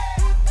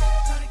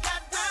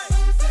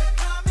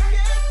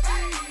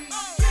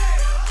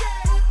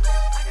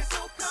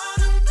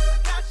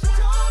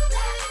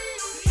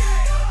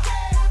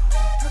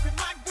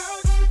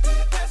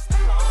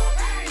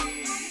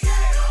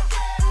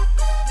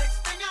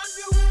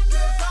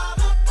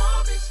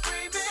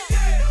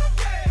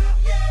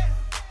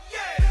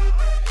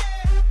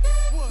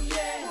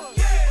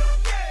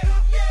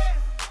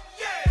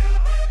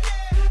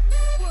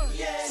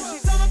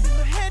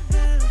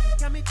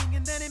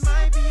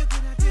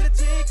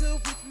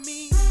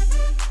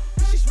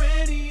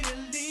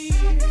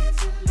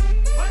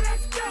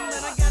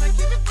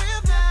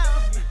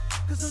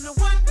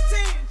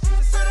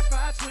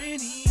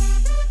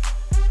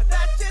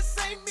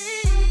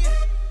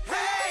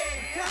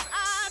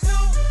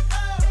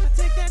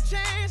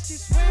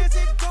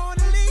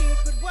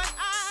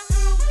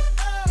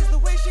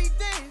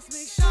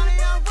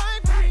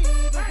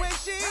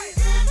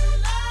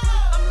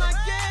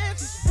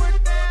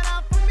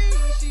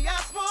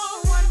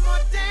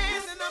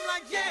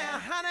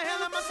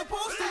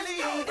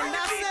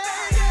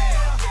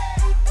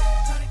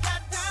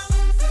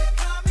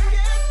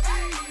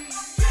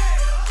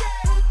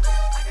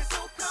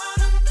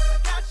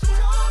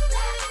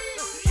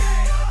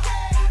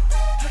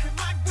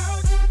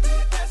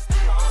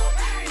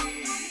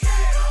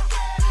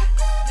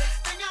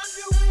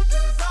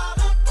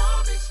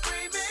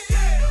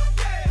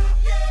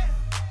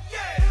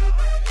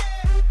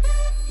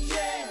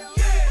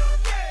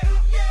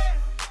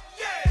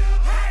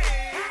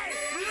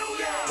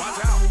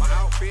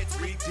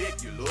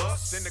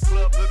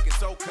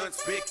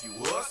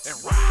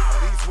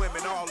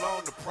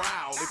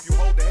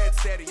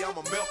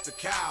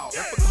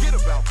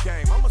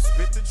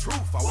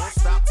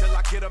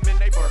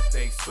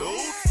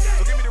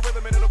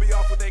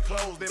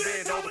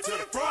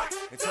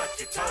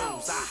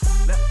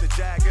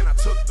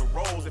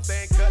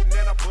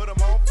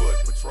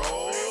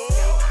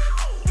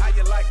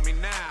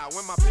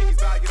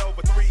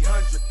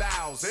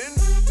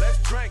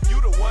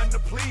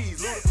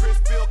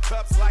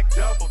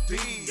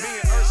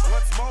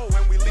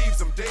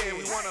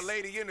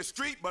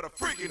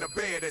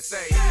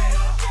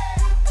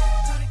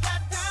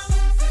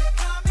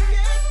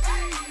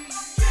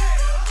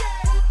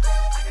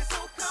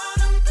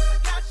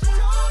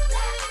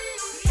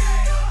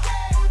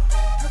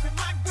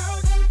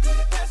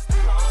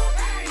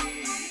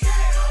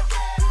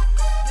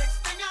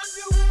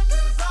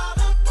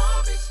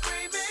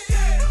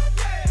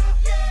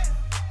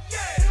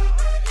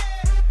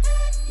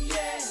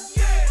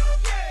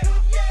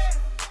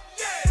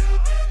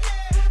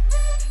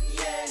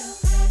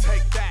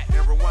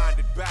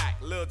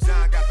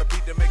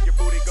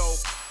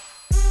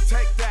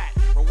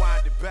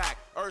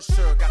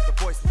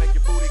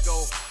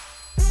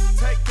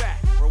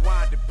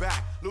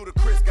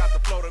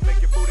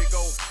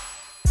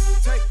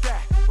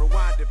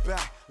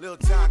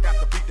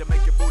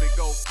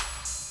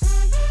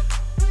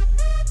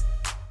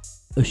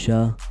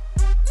 Usher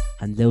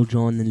and Lil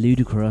Jon and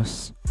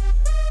Ludacris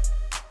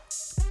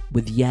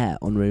with Yeah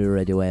on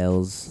Radio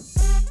Wales.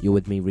 You're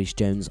with me, Rhys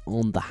Jones,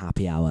 on the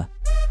Happy Hour.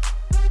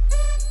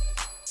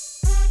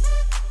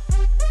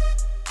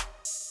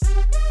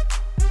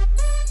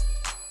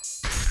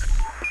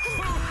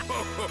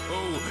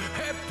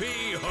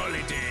 Happy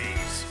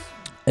holidays!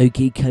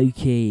 Okie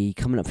dokie,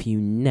 coming up for you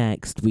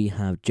next, we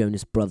have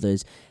Jonas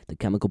Brothers, the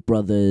Chemical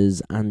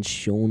Brothers, and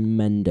Shawn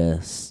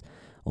Mendes.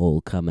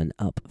 All coming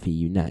up for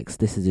you next.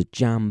 This is a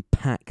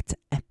jam-packed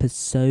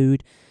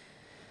episode,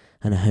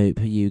 and I hope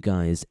you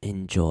guys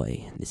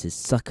enjoy. This is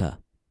Sucker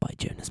by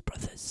Jonas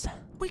Brothers.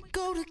 We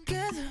go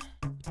together,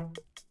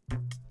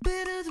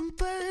 better than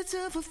birds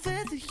of a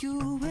feather,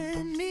 you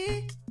and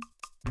me.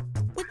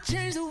 We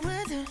change the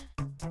weather,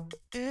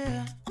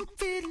 yeah. I'm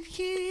feeling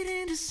heat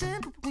in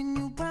December when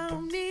you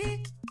found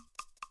me.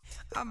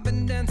 I've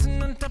been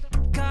dancing on top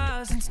of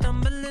cars and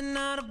stumbling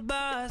out of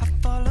bars. I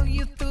follow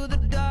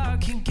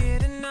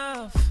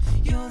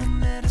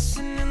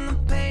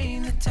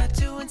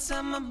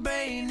inside my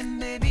brain, and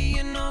baby,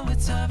 you know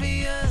it's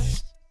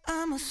obvious.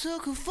 I'm a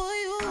sucker for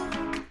you.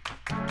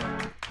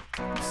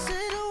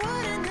 Say the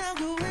word and I'll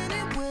go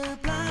anywhere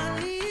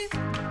blindly.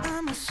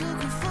 I'm a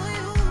sucker for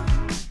you.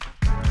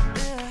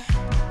 Yeah.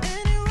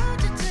 Any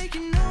road you take,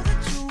 you know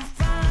that you'll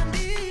find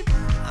me.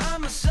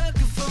 I'm a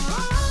sucker for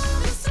all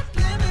the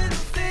subliminal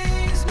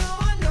things no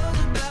one knows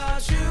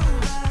about you.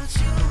 About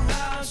you,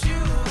 about you,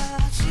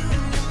 about you.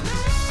 And you're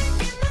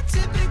making the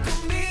typical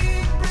me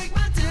break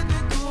my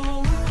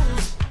typical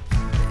rules.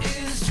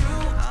 It's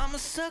true, I'm a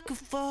sucker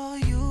for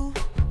you.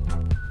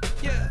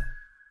 Yeah.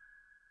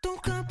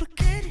 Don't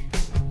complicate it.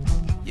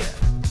 Yeah.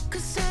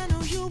 'Cause I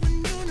know you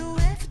and you know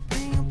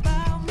everything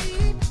about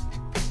me.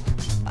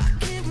 I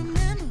can't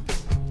remember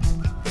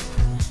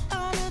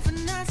all of the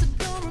nights I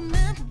don't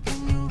remember when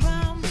you're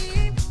around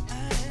me.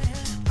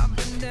 I've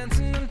been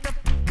dancing on top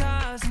of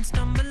cars and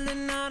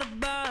stumbling out of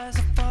bars.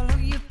 I follow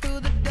you through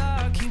the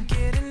dark, can't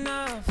get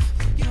enough.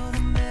 You're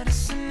the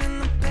medicine and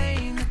the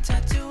pain, the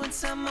tattoo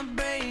inside my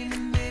brain,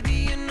 and baby,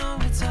 you know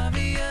it's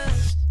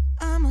obvious.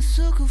 I'm a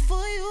sucker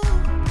for you.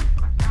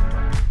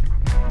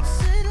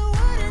 Say the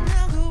word and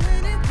I'll go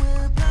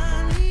anywhere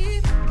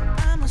blindly.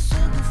 I'm a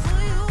sucker for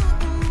you.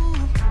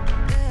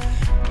 Yeah.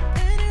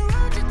 Any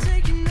road you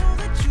take, you know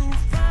that you'll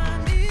find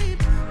me.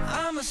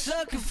 I'm a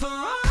sucker for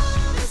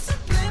all the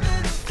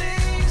subliminal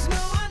things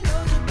no one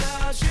knows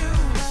about you.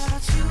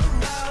 About you,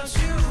 about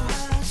you,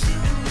 about you.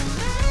 And you're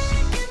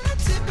making the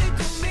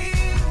typical me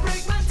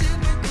break my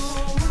typical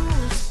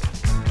rules.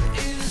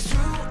 It's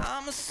true,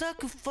 I'm a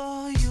sucker for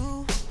you.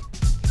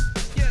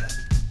 Yeah.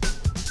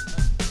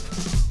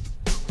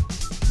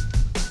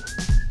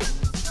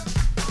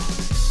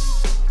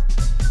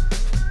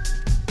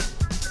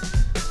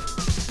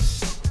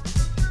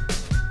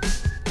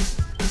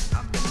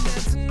 I've been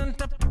dancing on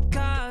top of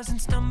cars and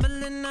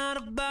stumbling out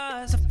of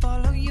bars. I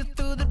follow you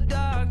through the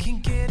dark,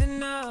 can't get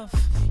enough.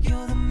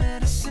 You're the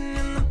medicine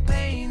and the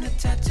pain, the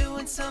tattoo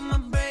inside my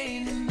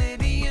brain, and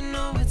baby, you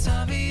know it's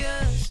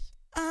obvious.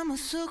 I'm a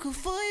sucker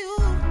for you.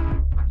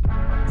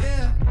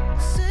 Yeah.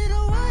 Say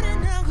the word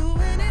and I'll go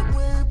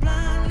anywhere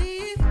blindly.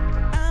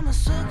 I'm a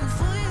sucker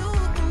for you.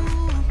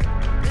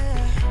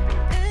 Yeah.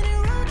 Any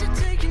road you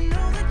take, you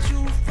know that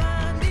you'll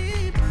find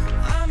me.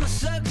 I'm a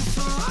sucker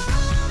for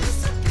all the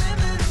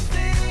subliminal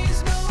things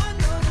no one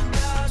knows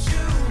about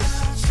you.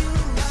 About you,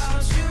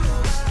 about you,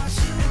 about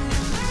you. And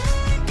you're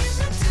making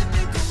the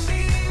typical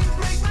me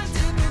break my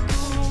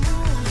typical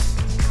rules.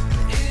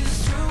 It's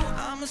true,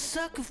 I'm a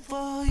sucker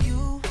for you.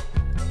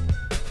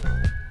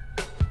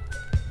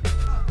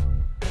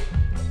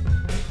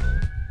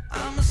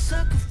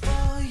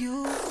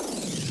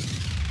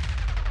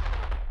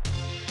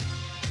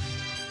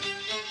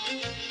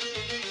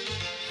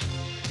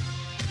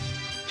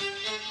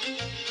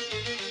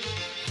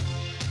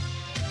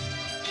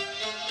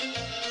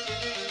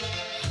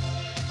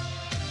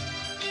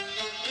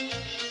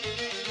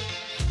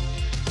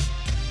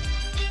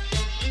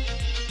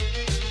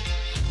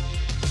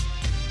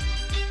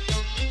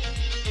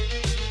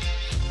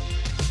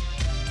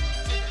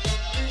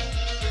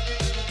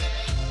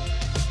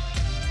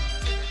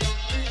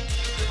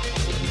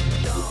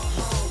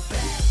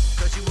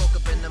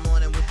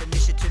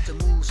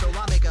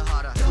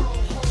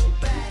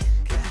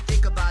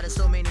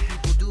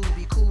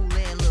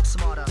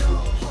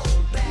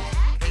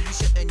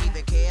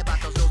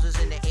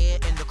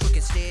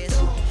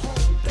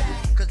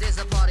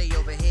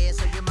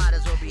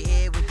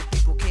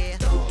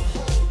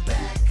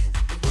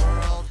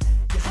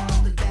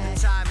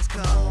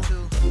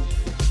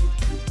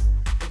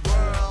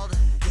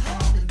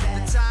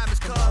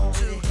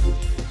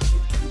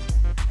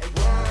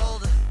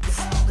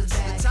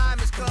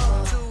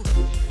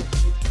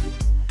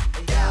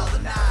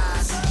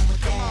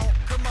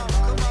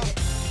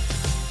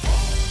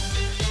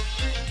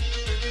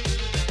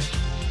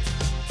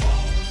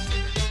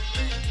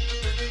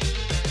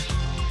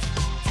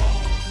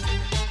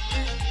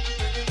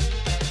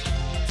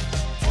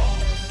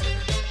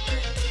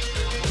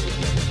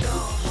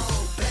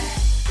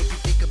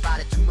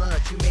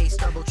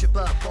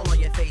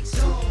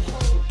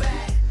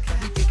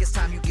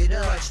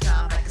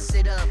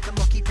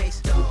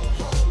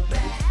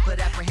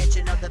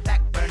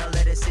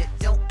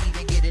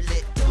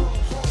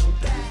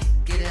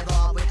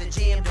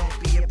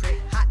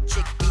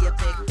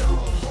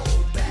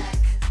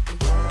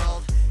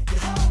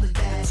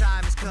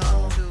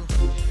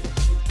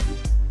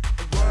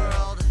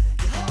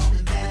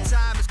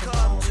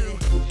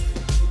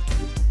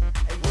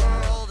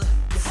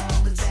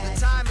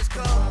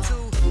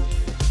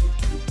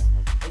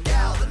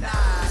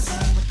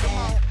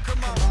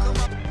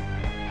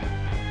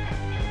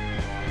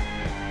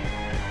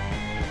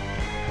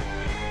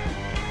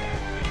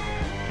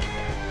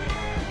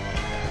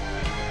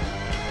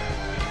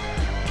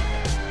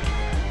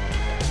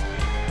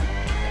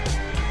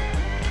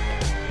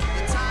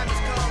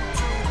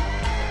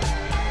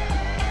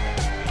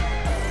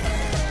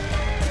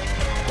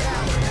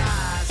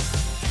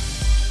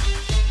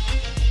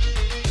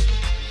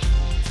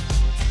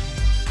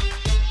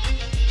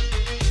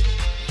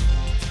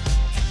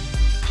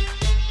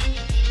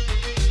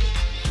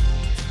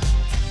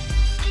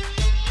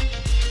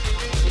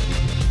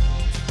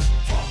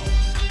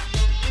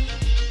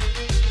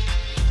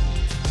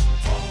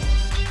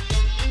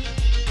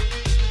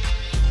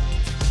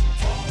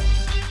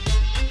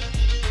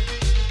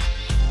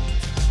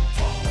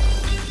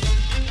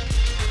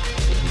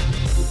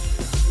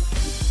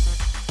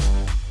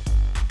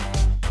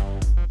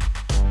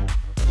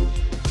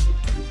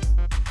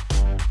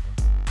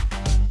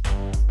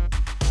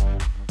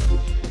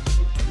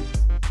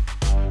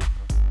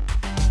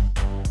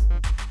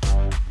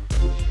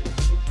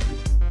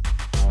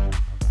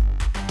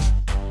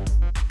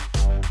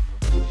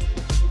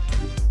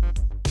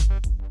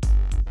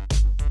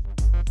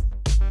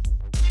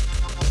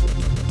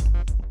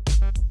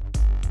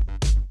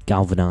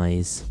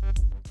 Galvanise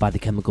by the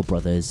Chemical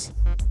Brothers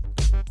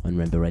on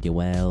Rainbow Radio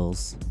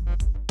Wales.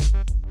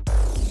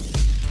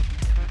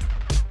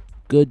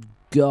 Good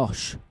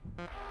gosh.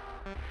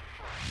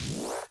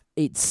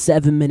 It's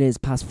 7 minutes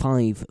past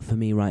 5 for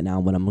me right now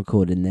when I'm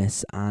recording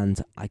this,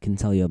 and I can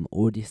tell you I'm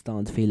already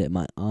starting to feel it in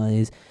my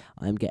eyes.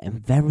 I'm getting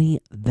very,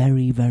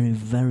 very, very,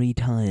 very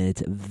tired.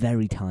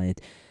 Very tired.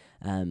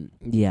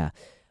 Yeah.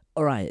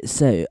 Alright,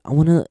 so I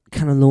want to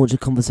kind of launch a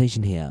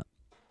conversation here.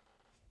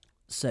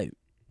 So,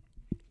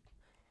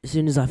 as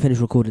soon as I finish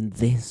recording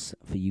this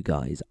for you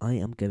guys, I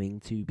am going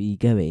to be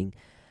going,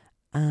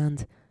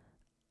 and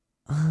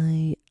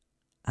I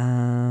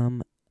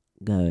am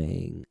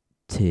going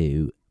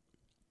to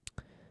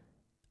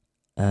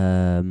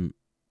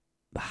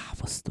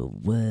what's the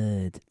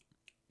word?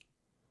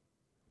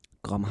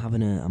 God, I'm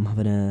having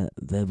a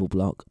verbal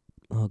block.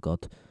 Oh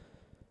God.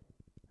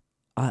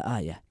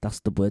 Yeah,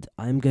 that's the word.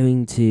 I'm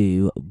going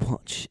to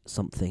watch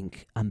something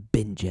and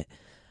binge it.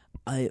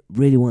 I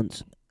really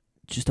want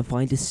just to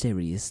find a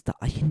series that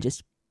I can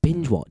just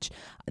binge watch.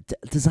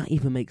 Does that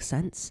even make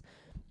sense?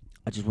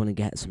 I just want to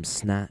get some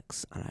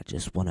snacks and I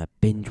just want to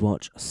binge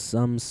watch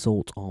some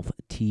sort of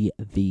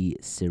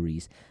TV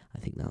series. I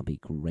think that'll be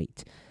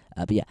great.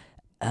 But yeah,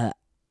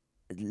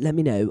 let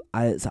me know.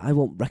 So I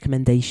want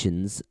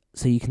recommendations,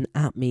 so you can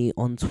at me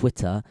on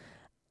Twitter.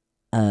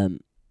 So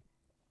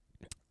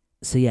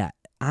yeah,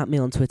 at me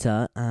on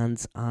Twitter,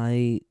 and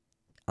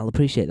I'll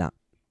appreciate that.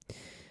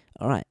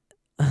 All right,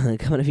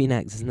 coming up for you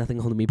next is "Nothing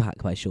Holding Me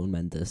Back" by Shawn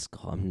Mendes.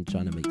 God, I'm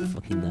trying to make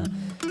fucking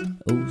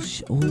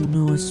oh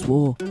no, I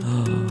swore.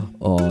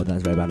 Oh,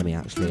 that's very bad of me.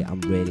 Actually,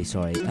 I'm really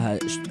sorry.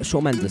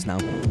 Shawn Mendes now.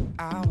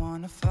 I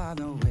wanna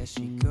follow where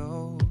she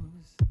goes.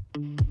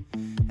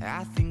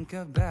 I think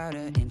about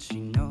her and she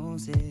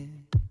knows it.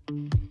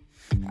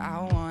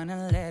 I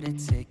wanna let it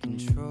take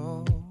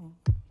control.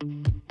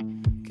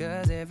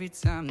 'Cause every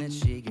time that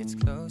she gets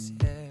close,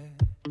 yeah,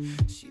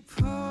 she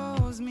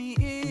pulls me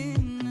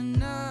in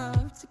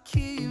enough to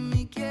keep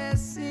me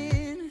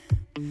guessing.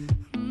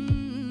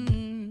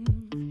 And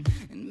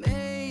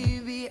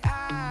maybe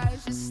I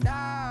should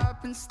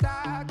stop and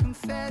start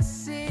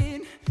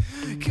confessing.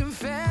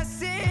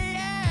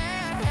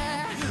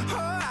 Yeah.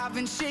 Oh, I've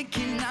been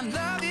shaking. I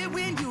love it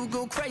when you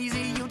go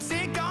crazy. You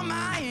take all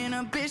my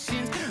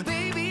inhibitions.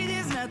 Baby,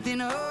 there's nothing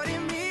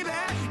holding me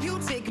back. You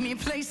take me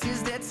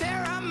places that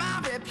tear up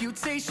my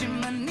reputation,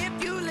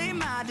 manipulate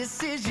my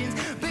decisions.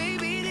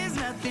 Baby, there's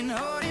nothing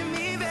holding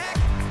me back.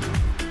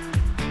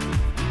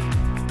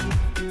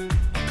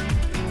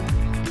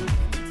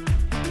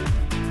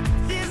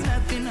 There's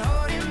nothing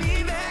holding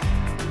me back.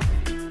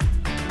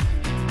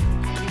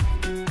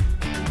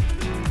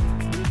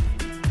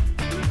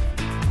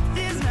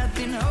 There's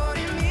nothing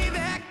holding me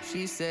back.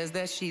 She says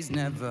that she's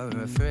never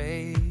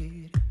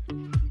afraid.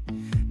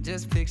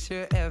 Just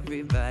picture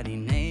everybody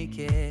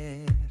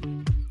naked.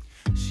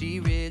 She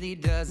really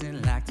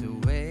doesn't like to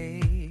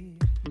wait.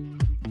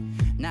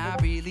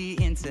 Not really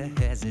into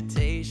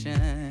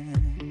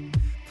hesitation.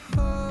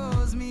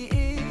 Pulls me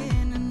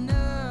in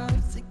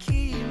enough to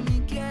keep me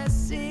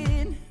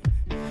guessing.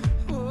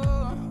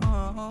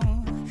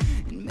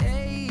 And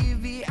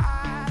maybe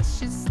I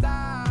should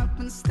stop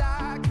and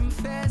start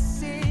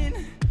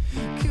confessing.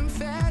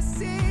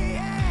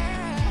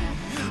 Yeah.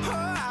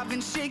 Oh, I've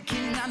been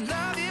shaking. I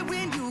love it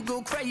when you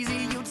go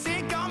crazy. You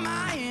take all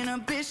my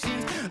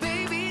inhibitions.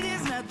 Baby,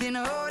 there's nothing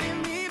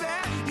holding me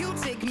back. You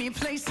take me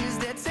places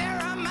that tear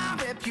up my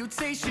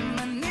reputation,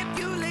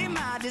 manipulate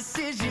my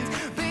decisions.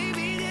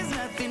 Baby, there's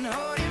nothing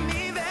holding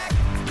me back.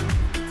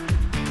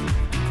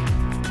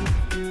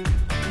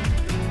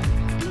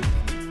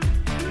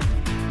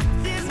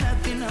 There's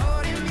nothing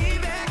holding me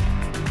back.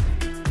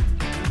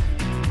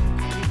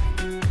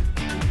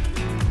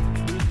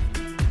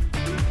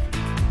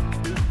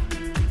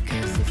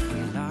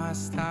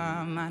 Lost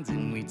our minds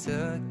and we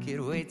took it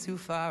way too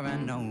far. I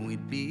know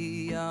we'd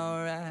be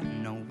alright. I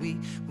know we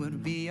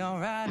would be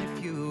alright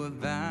if you were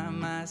by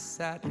my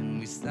side. And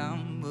we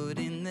stumbled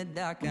in the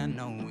dark. I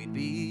know we'd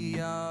be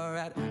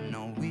alright. I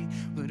know we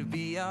would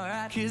be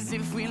alright. 'Cause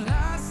if we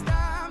lost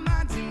our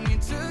minds and we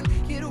took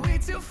it way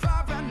too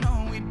far, I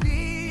know we'd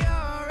be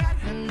alright.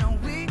 I know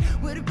we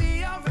would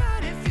be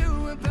alright if you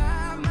were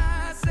by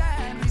my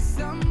side. We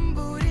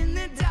stumbled in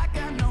the dark.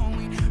 I know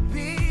we'd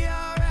be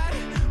alright.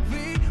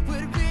 We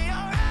would be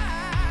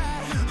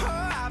alright.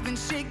 Oh, I've been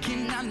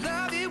shaking. I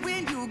love it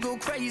when you go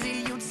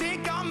crazy. You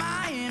take all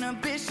my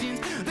inhibitions.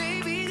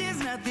 Baby, there's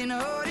nothing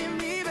holding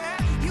me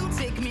back. You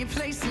take me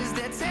places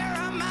that tear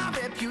up my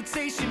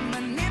reputation,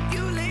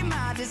 manipulate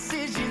my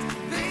decisions.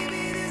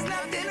 Baby, there's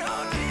nothing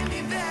holding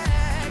me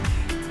back.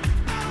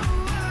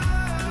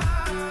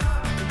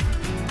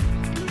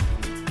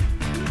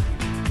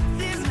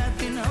 There's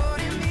nothing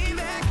holding me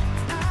back.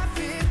 I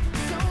feel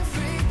so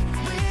free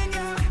when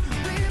you're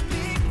with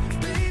me,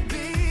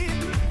 baby.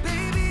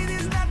 Baby,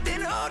 there's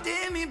nothing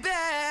holding me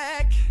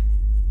back.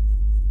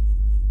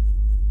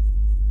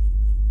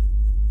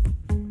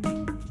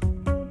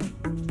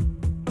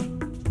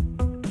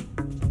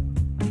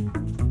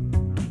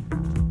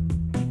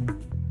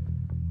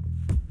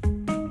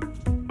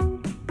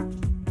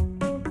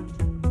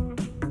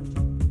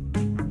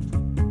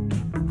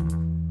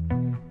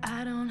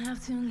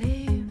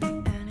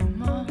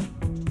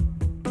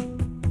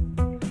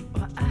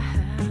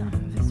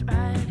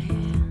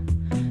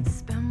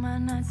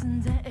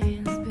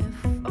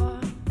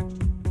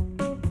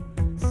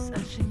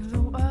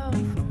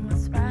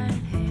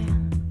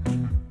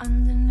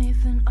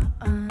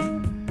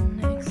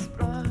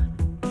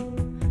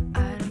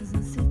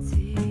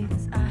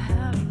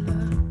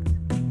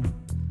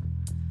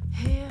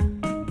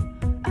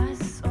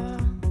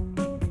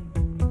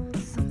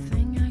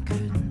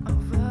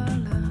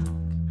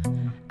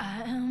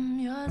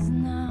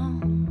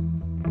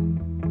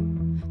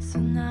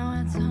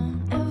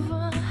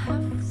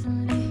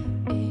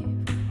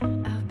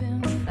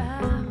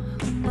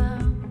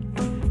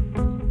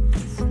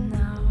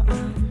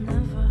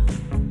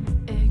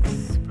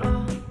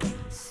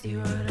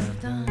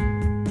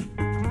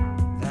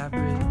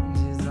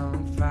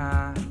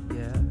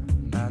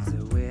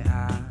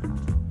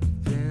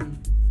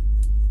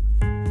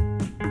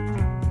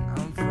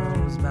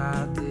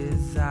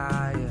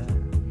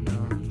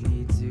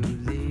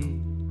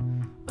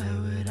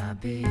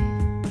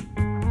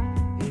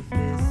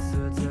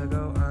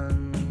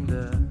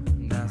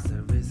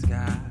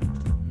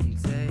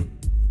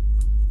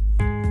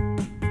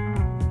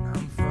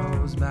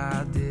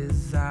 my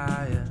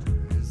desire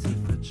is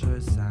if a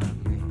choice I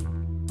made,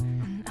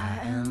 and I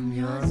am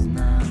yours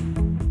now.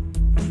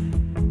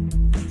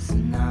 So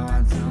now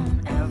I don't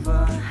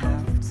ever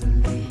have to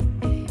leave.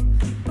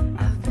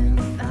 I've been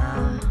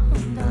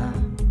found out.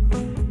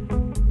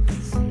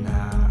 So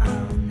now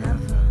I'll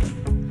never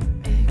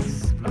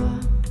explore.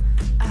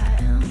 I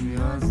am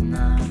yours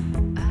now.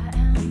 I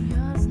am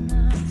yours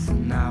now. So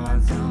now I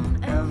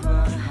don't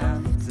ever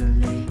have to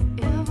leave.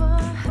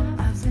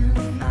 I've been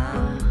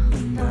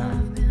found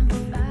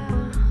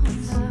out.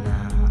 So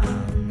now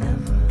I'll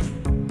never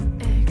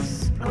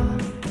explore.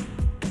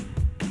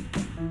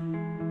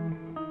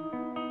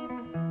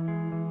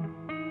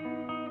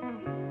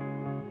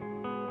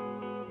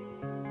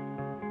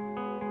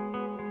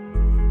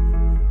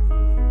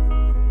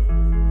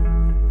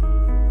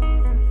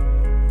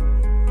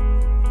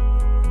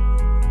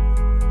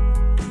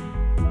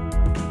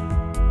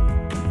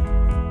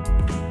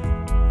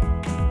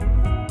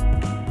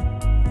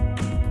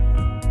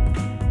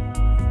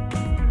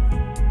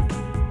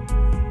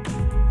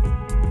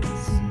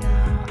 So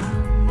now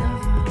I'll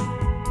never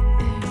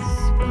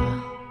explore.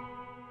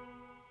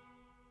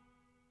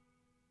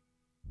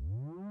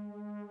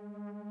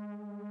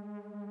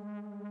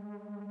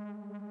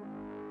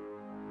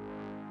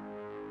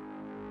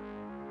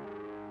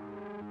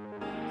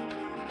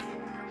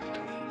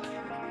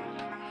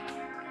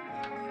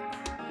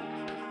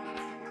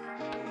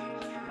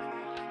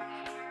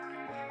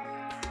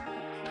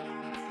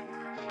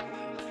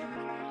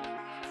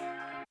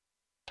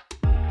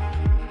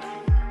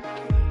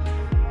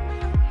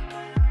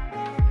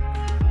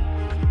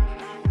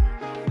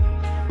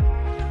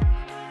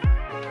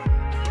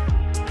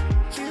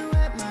 You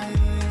at my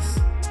eyes,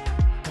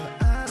 but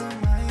I don't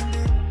mind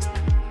it.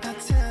 I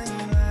tell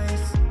you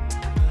lies,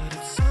 but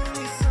it's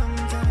only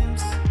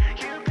sometimes.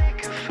 You pick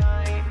a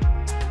fight,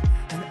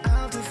 and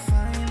I'll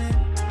define it.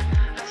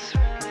 I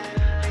swear that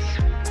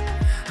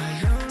I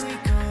only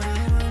got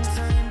it one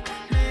time.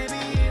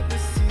 Maybe it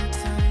was 2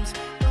 times.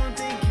 Don't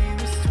think it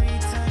was 3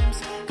 times.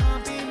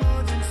 Can't be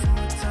more than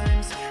 4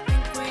 times.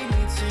 Think we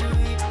need to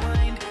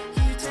rewind.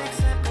 You text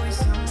that boy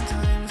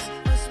sometimes.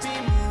 Must be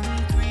more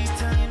than 3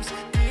 times.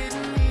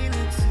 Didn't mean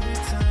it 2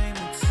 time,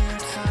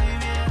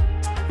 yeah.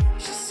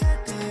 She said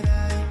that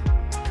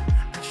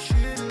I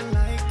should've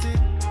liked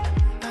it.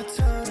 I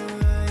told her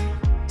I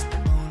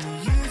only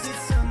use it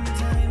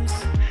sometimes.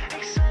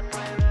 Except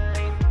when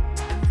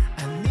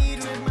I need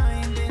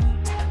reminding.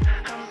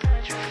 I'm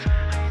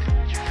petrified,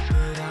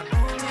 but I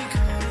only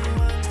got it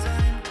 1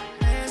 time.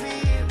 Maybe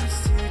it was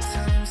 2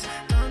 times.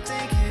 Don't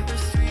think it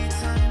was 3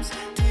 times.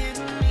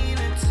 Didn't mean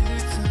it 2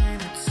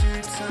 time,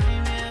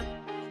 yeah.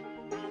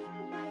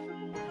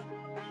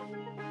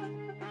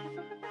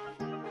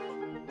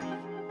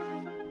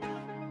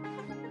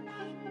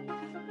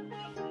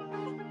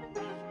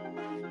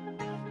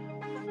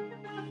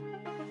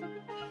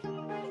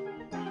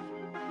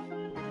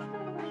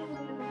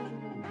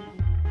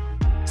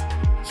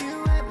 You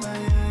at my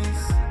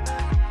eyes,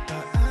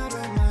 but I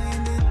don't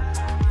mind it.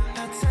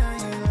 I tell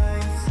you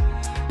lies,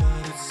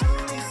 but it's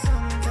only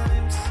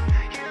sometimes.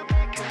 You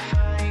pick a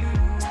fight,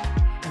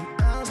 and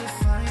I'll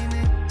define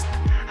it.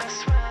 I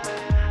swear,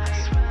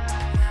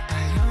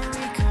 I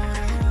only got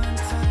it 1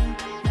 time.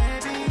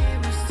 Maybe it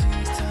was 2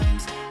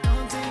 times.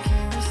 Don't think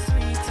it was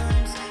 3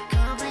 times.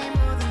 Can't be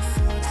more than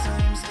 4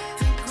 times.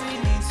 Think we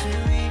need to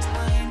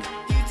rewind.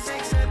 You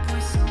text that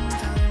boy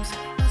sometimes.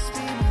 Must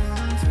be more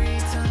than 3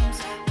 times.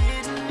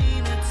 Didn't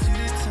mean it 2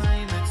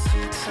 time,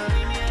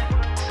 yeah.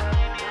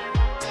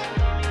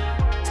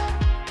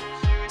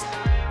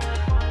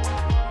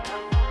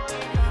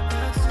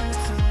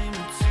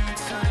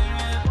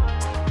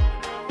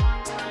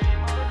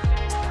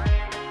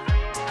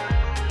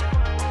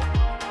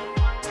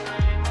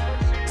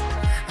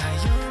 I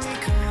only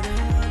got it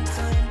 1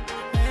 time.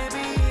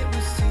 Maybe it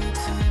was 2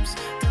 times.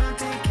 Don't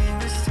think it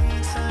was 3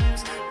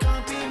 times.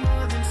 Can't be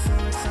more than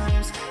 4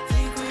 times.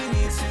 Think we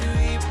need to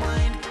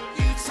rewind.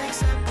 You text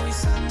that boy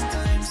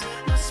sometimes.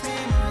 Must be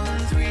more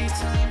than 3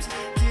 times.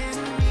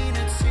 Didn't mean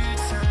it 2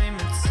 time,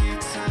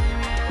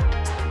 yeah.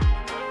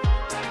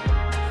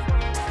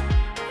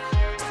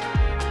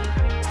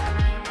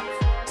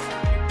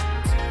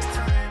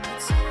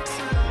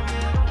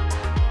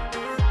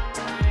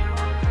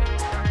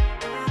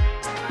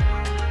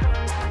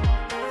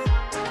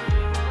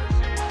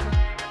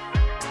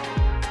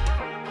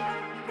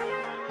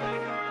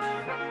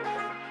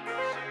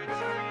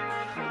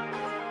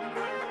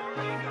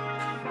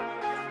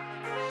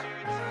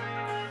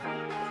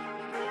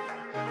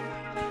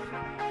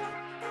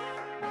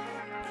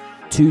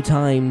 Two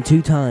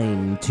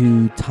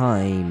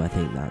time. I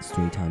think that's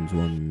 3 times.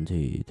 1,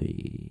 2,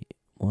 3.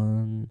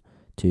 1,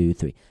 2,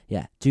 3.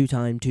 Yeah, two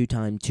time by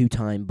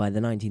the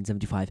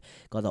 1975.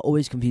 God, that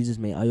always confuses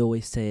me. I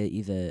always say it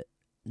either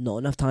not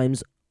enough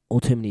times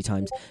or too many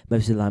times.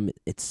 Most of the time,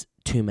 it's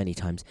too many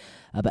times.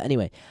 But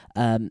anyway,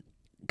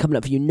 coming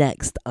up for you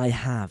next, I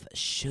have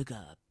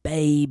Sugar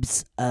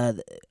Babes.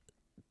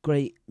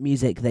 Great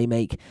music they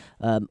make.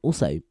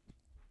 Also,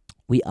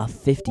 We are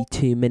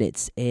 52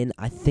 minutes in.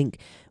 I think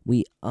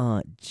we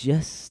are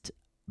just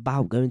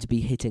about going to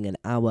be hitting an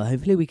hour.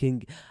 Hopefully we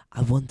can...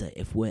 I wonder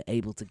if we're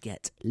able to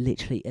get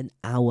literally an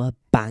hour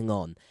bang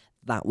on.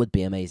 That would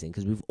be amazing,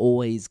 because we've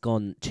always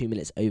gone 2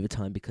 minutes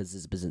overtime because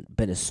there's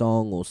been a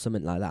song or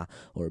something like that,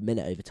 or a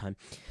minute overtime.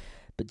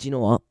 But do you know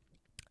what?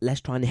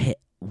 Let's try and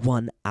hit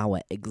 1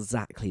 hour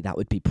exactly. That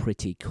would be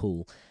pretty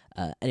cool.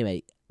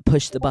 Anyway,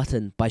 Push the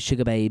Button by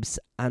Sugar Babes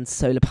and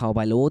Solar Power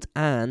by Lord.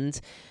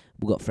 And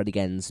we've got Fred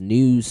Again's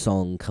new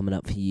song coming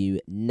up for you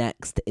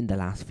next in the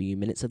last few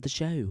minutes of the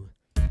show.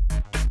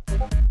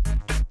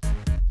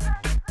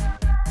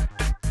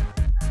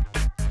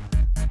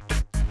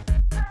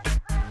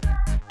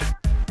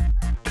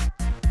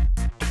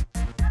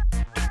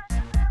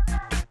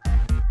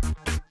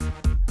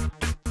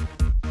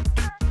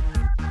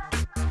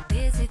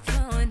 Busy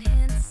throwing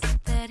hints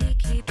that he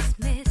keeps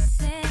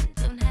missing.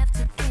 Don't have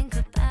to think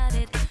about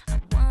it. I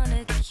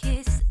wanna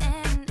kiss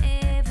and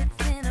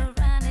everything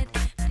around it,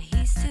 but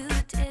he's too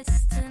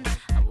distant.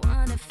 I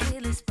wanna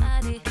feel his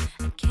body.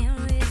 I can't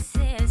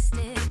resist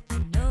it. I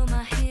know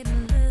my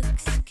hidden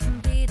looks can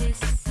be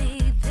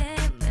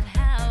deceiving, but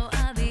how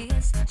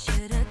obvious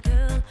should a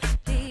girl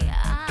be?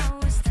 I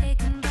was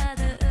taken by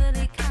the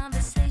early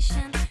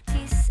conversation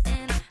piece,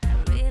 and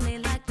I really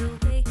like the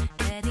way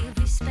that he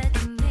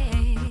respected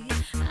me.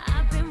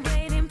 I've been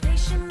waiting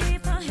patiently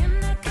for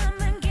him to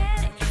come and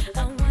get it.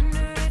 I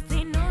wonder if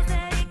he knows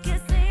that he can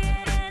say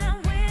it and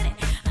I'm with it.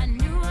 I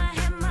knew I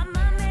had my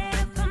mind made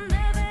up from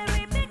the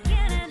very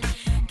beginning.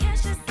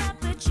 Catch this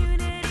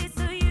opportunity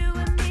so you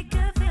and me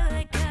could feel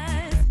it.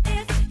 'Cause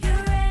if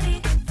you're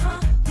ready for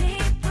me,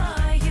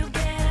 boy, you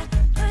better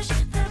push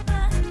the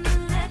button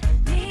and let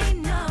me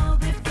know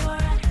before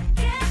I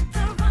get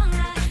the wrong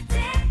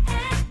idea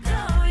and go.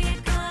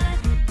 You're gonna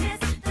miss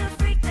the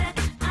freak that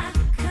I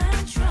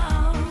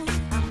control.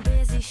 I'm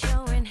busy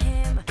showing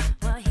him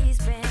what he's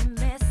been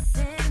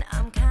missing.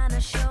 I'm kinda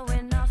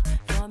showing off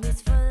from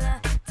his full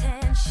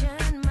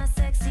attention. My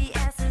sexy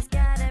ass has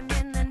got him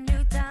in the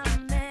new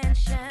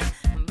dimension.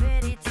 I'm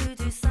ready to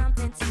do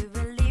something to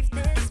relieve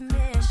this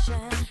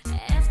mission.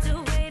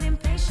 After waiting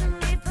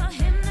patiently for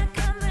him to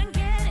come and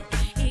get it,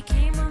 he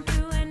came on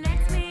through and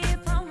asked me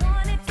if I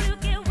wanted to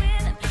get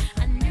with him.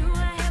 I knew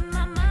I had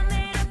my mind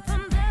made up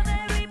from the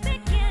very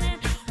beginning.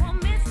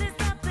 Won't miss this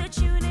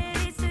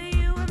opportunity so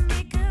you and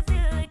me could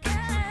feel it.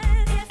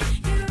 'Cause if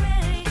you're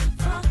ready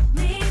for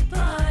me,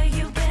 boy,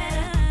 you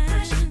better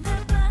push the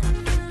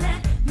button and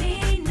let me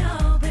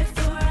know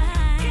before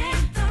I get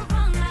the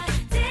wrong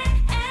idea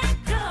and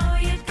go.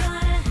 You're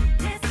gonna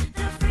miss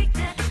the freak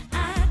that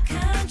I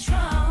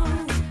control.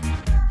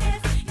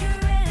 If you're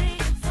ready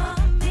for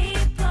me,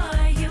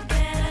 boy, you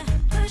better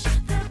push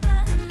the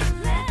button and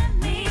let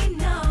me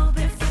know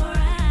before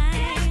I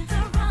get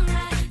the wrong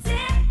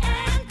idea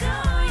and go.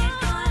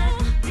 You're gonna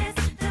miss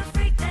the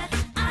freak that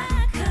I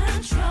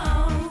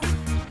control.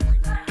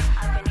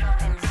 I've been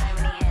dropping so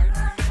many hints.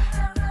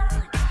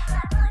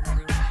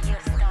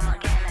 You're still not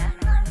getting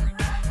it.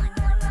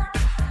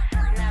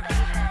 Now that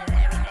you've heard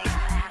everything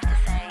I have to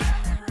say,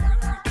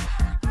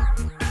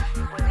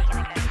 where are we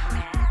gonna go from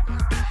here?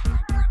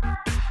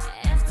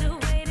 After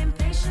waiting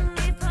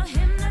patiently for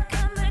him to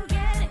come and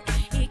get it,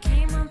 he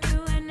came on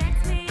through and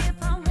asked me if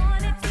I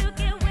wanted to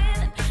get with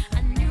him.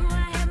 I knew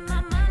I had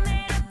my mind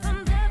made up from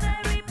the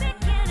very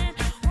beginning.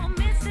 Won't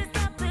miss this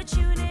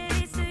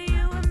opportunity so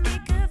you and me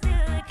could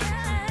feel it.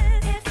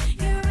 'Cause if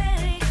you're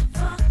ready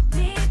for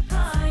me,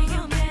 boy,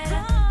 you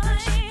better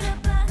push the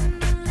button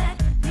and let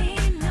me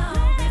know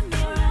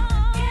before I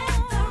get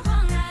the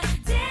wrong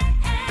idea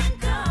and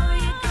go.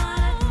 You're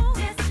gonna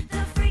miss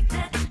the freak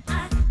that I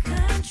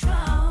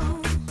control.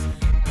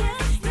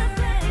 If you're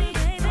ready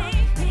for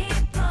me,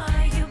 boy,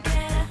 you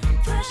better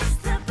push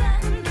the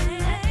button and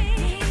let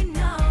me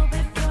know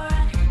before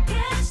I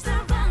get the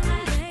wrong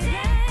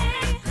idea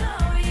and go.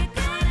 You're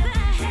gonna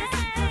miss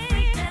the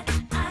freak that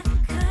I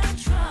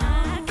control.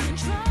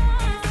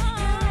 If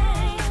you're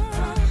ready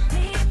for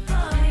me,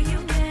 boy, you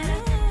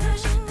better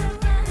push the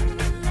button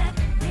and let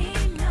me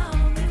know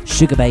before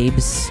Sugar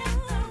Babes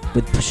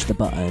with Push the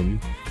Button.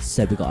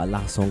 So we got our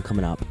last song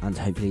coming up, and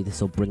hopefully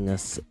this will bring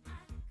us...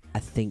 I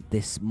think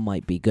this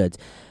might be good.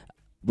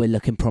 We're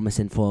looking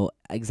promising for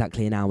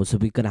exactly an hour, so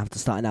we're going to have to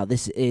start it now.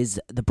 This is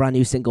the brand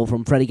new single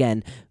from Fred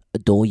Again,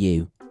 Adore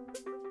You.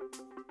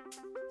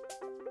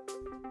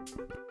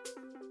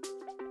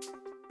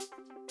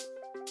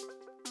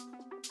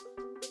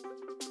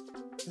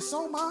 You're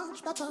so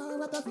much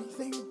better at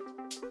everything.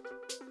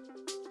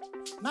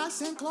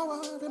 Nice and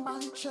clover in my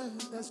chair,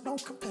 there's no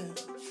compare.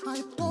 I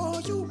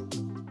adore you.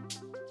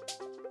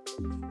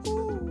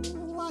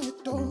 Ooh, I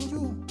adore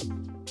you.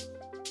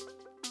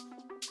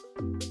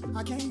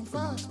 I came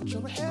first, but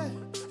you're ahead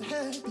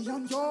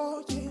beyond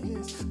your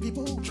years.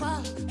 People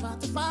try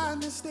to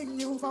find this thing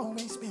you've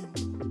always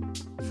been.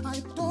 I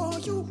adore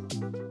you.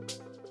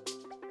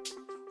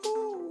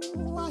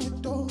 Ooh, I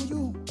adore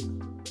you.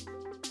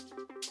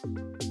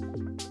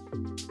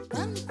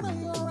 When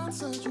prayer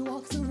answered, you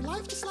walk through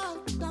life just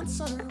like a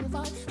dancer. If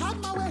I had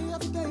my way,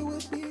 every day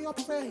would be a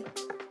parade.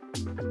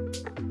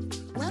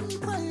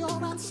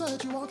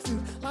 answered, you walk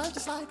through life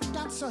just like a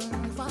dancer.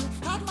 If I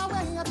had my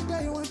way, every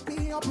day would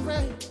be a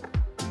parade.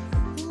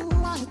 Ooh,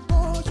 I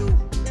adore you.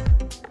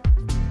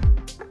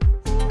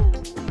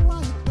 Ooh,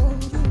 I adore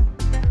you.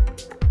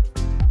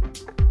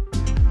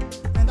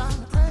 And I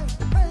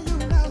pray you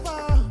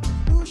never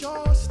lose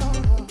your star.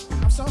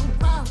 I'm so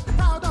proud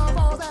of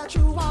all that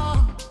you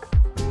are.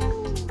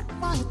 Ooh,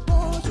 I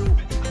adore you.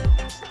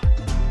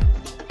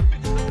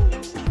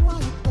 Ooh, I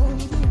adore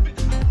you.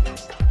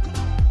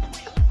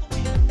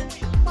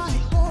 I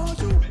adore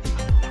you.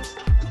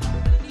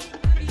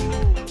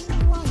 Ooh,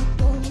 I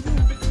adore you.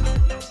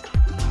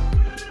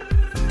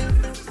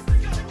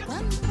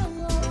 When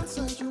your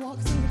answer, you walk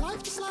through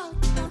life just like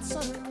a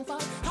dancer. If I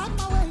had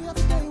my way,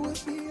 every day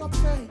would be a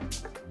parade.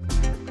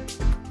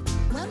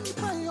 When you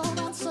pray your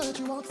answer,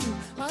 you walk through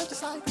life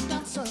just like a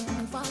dancer.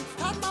 If I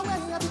had my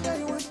way, every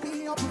day would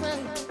be a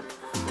parade.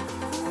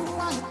 Ooh,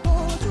 I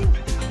adore you.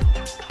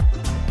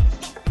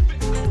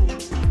 Ooh,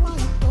 I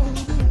adore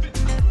you.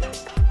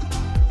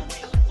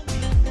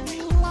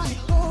 Ooh, I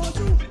adore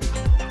you.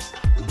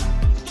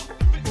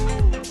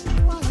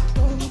 Ooh, I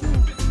adore you.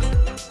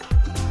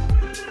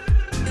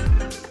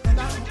 And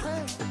I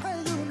pray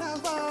you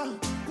never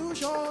lose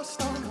your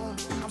star.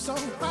 I'm so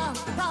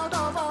proud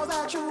of all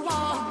that you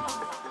are.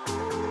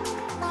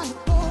 I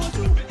adore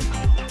you.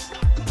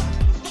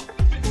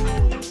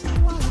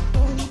 Ooh, I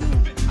adore you.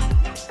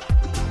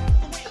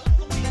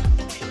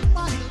 I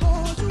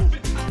adore you.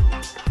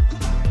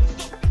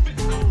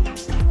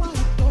 Ooh, I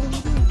adore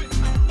you.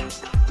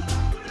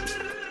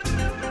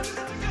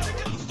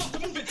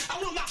 I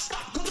will not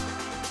stop. Ooh,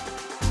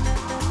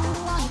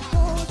 I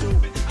adore you.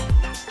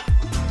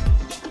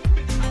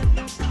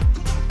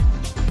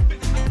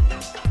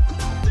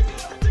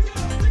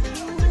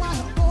 Ooh, I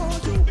adore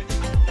you.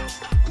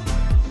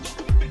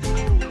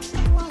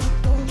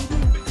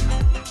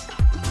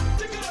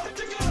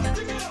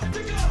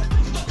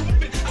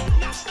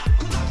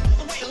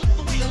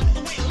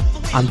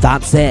 And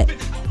that's it.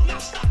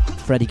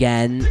 Fred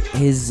again,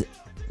 his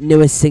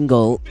newest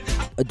single,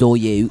 Adore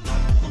You.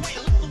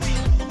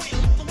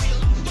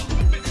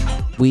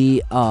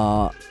 We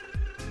are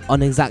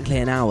on exactly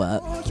an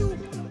hour.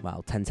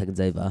 Well, 10 seconds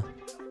over.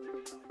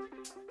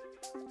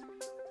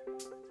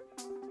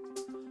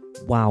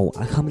 Wow,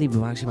 I can't believe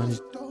we've actually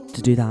managed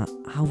to do that.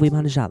 How have we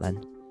managed that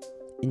then?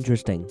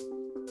 Interesting.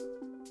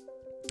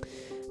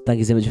 Thank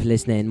you so much for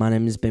listening. My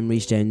name has been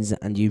Rhys Jones,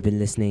 and you've been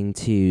listening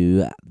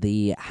to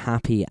the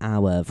Happy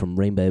Hour from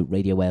Rainbow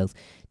Radio Wales.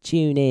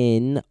 Tune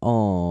in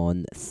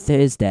on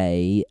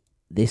Thursday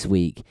this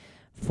week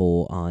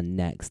for our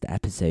next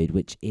episode,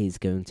 which is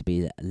going to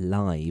be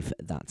live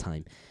that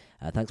time.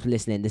 Thanks for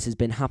listening. This has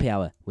been Happy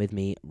Hour with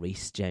me,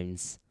 Rhys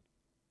Jones.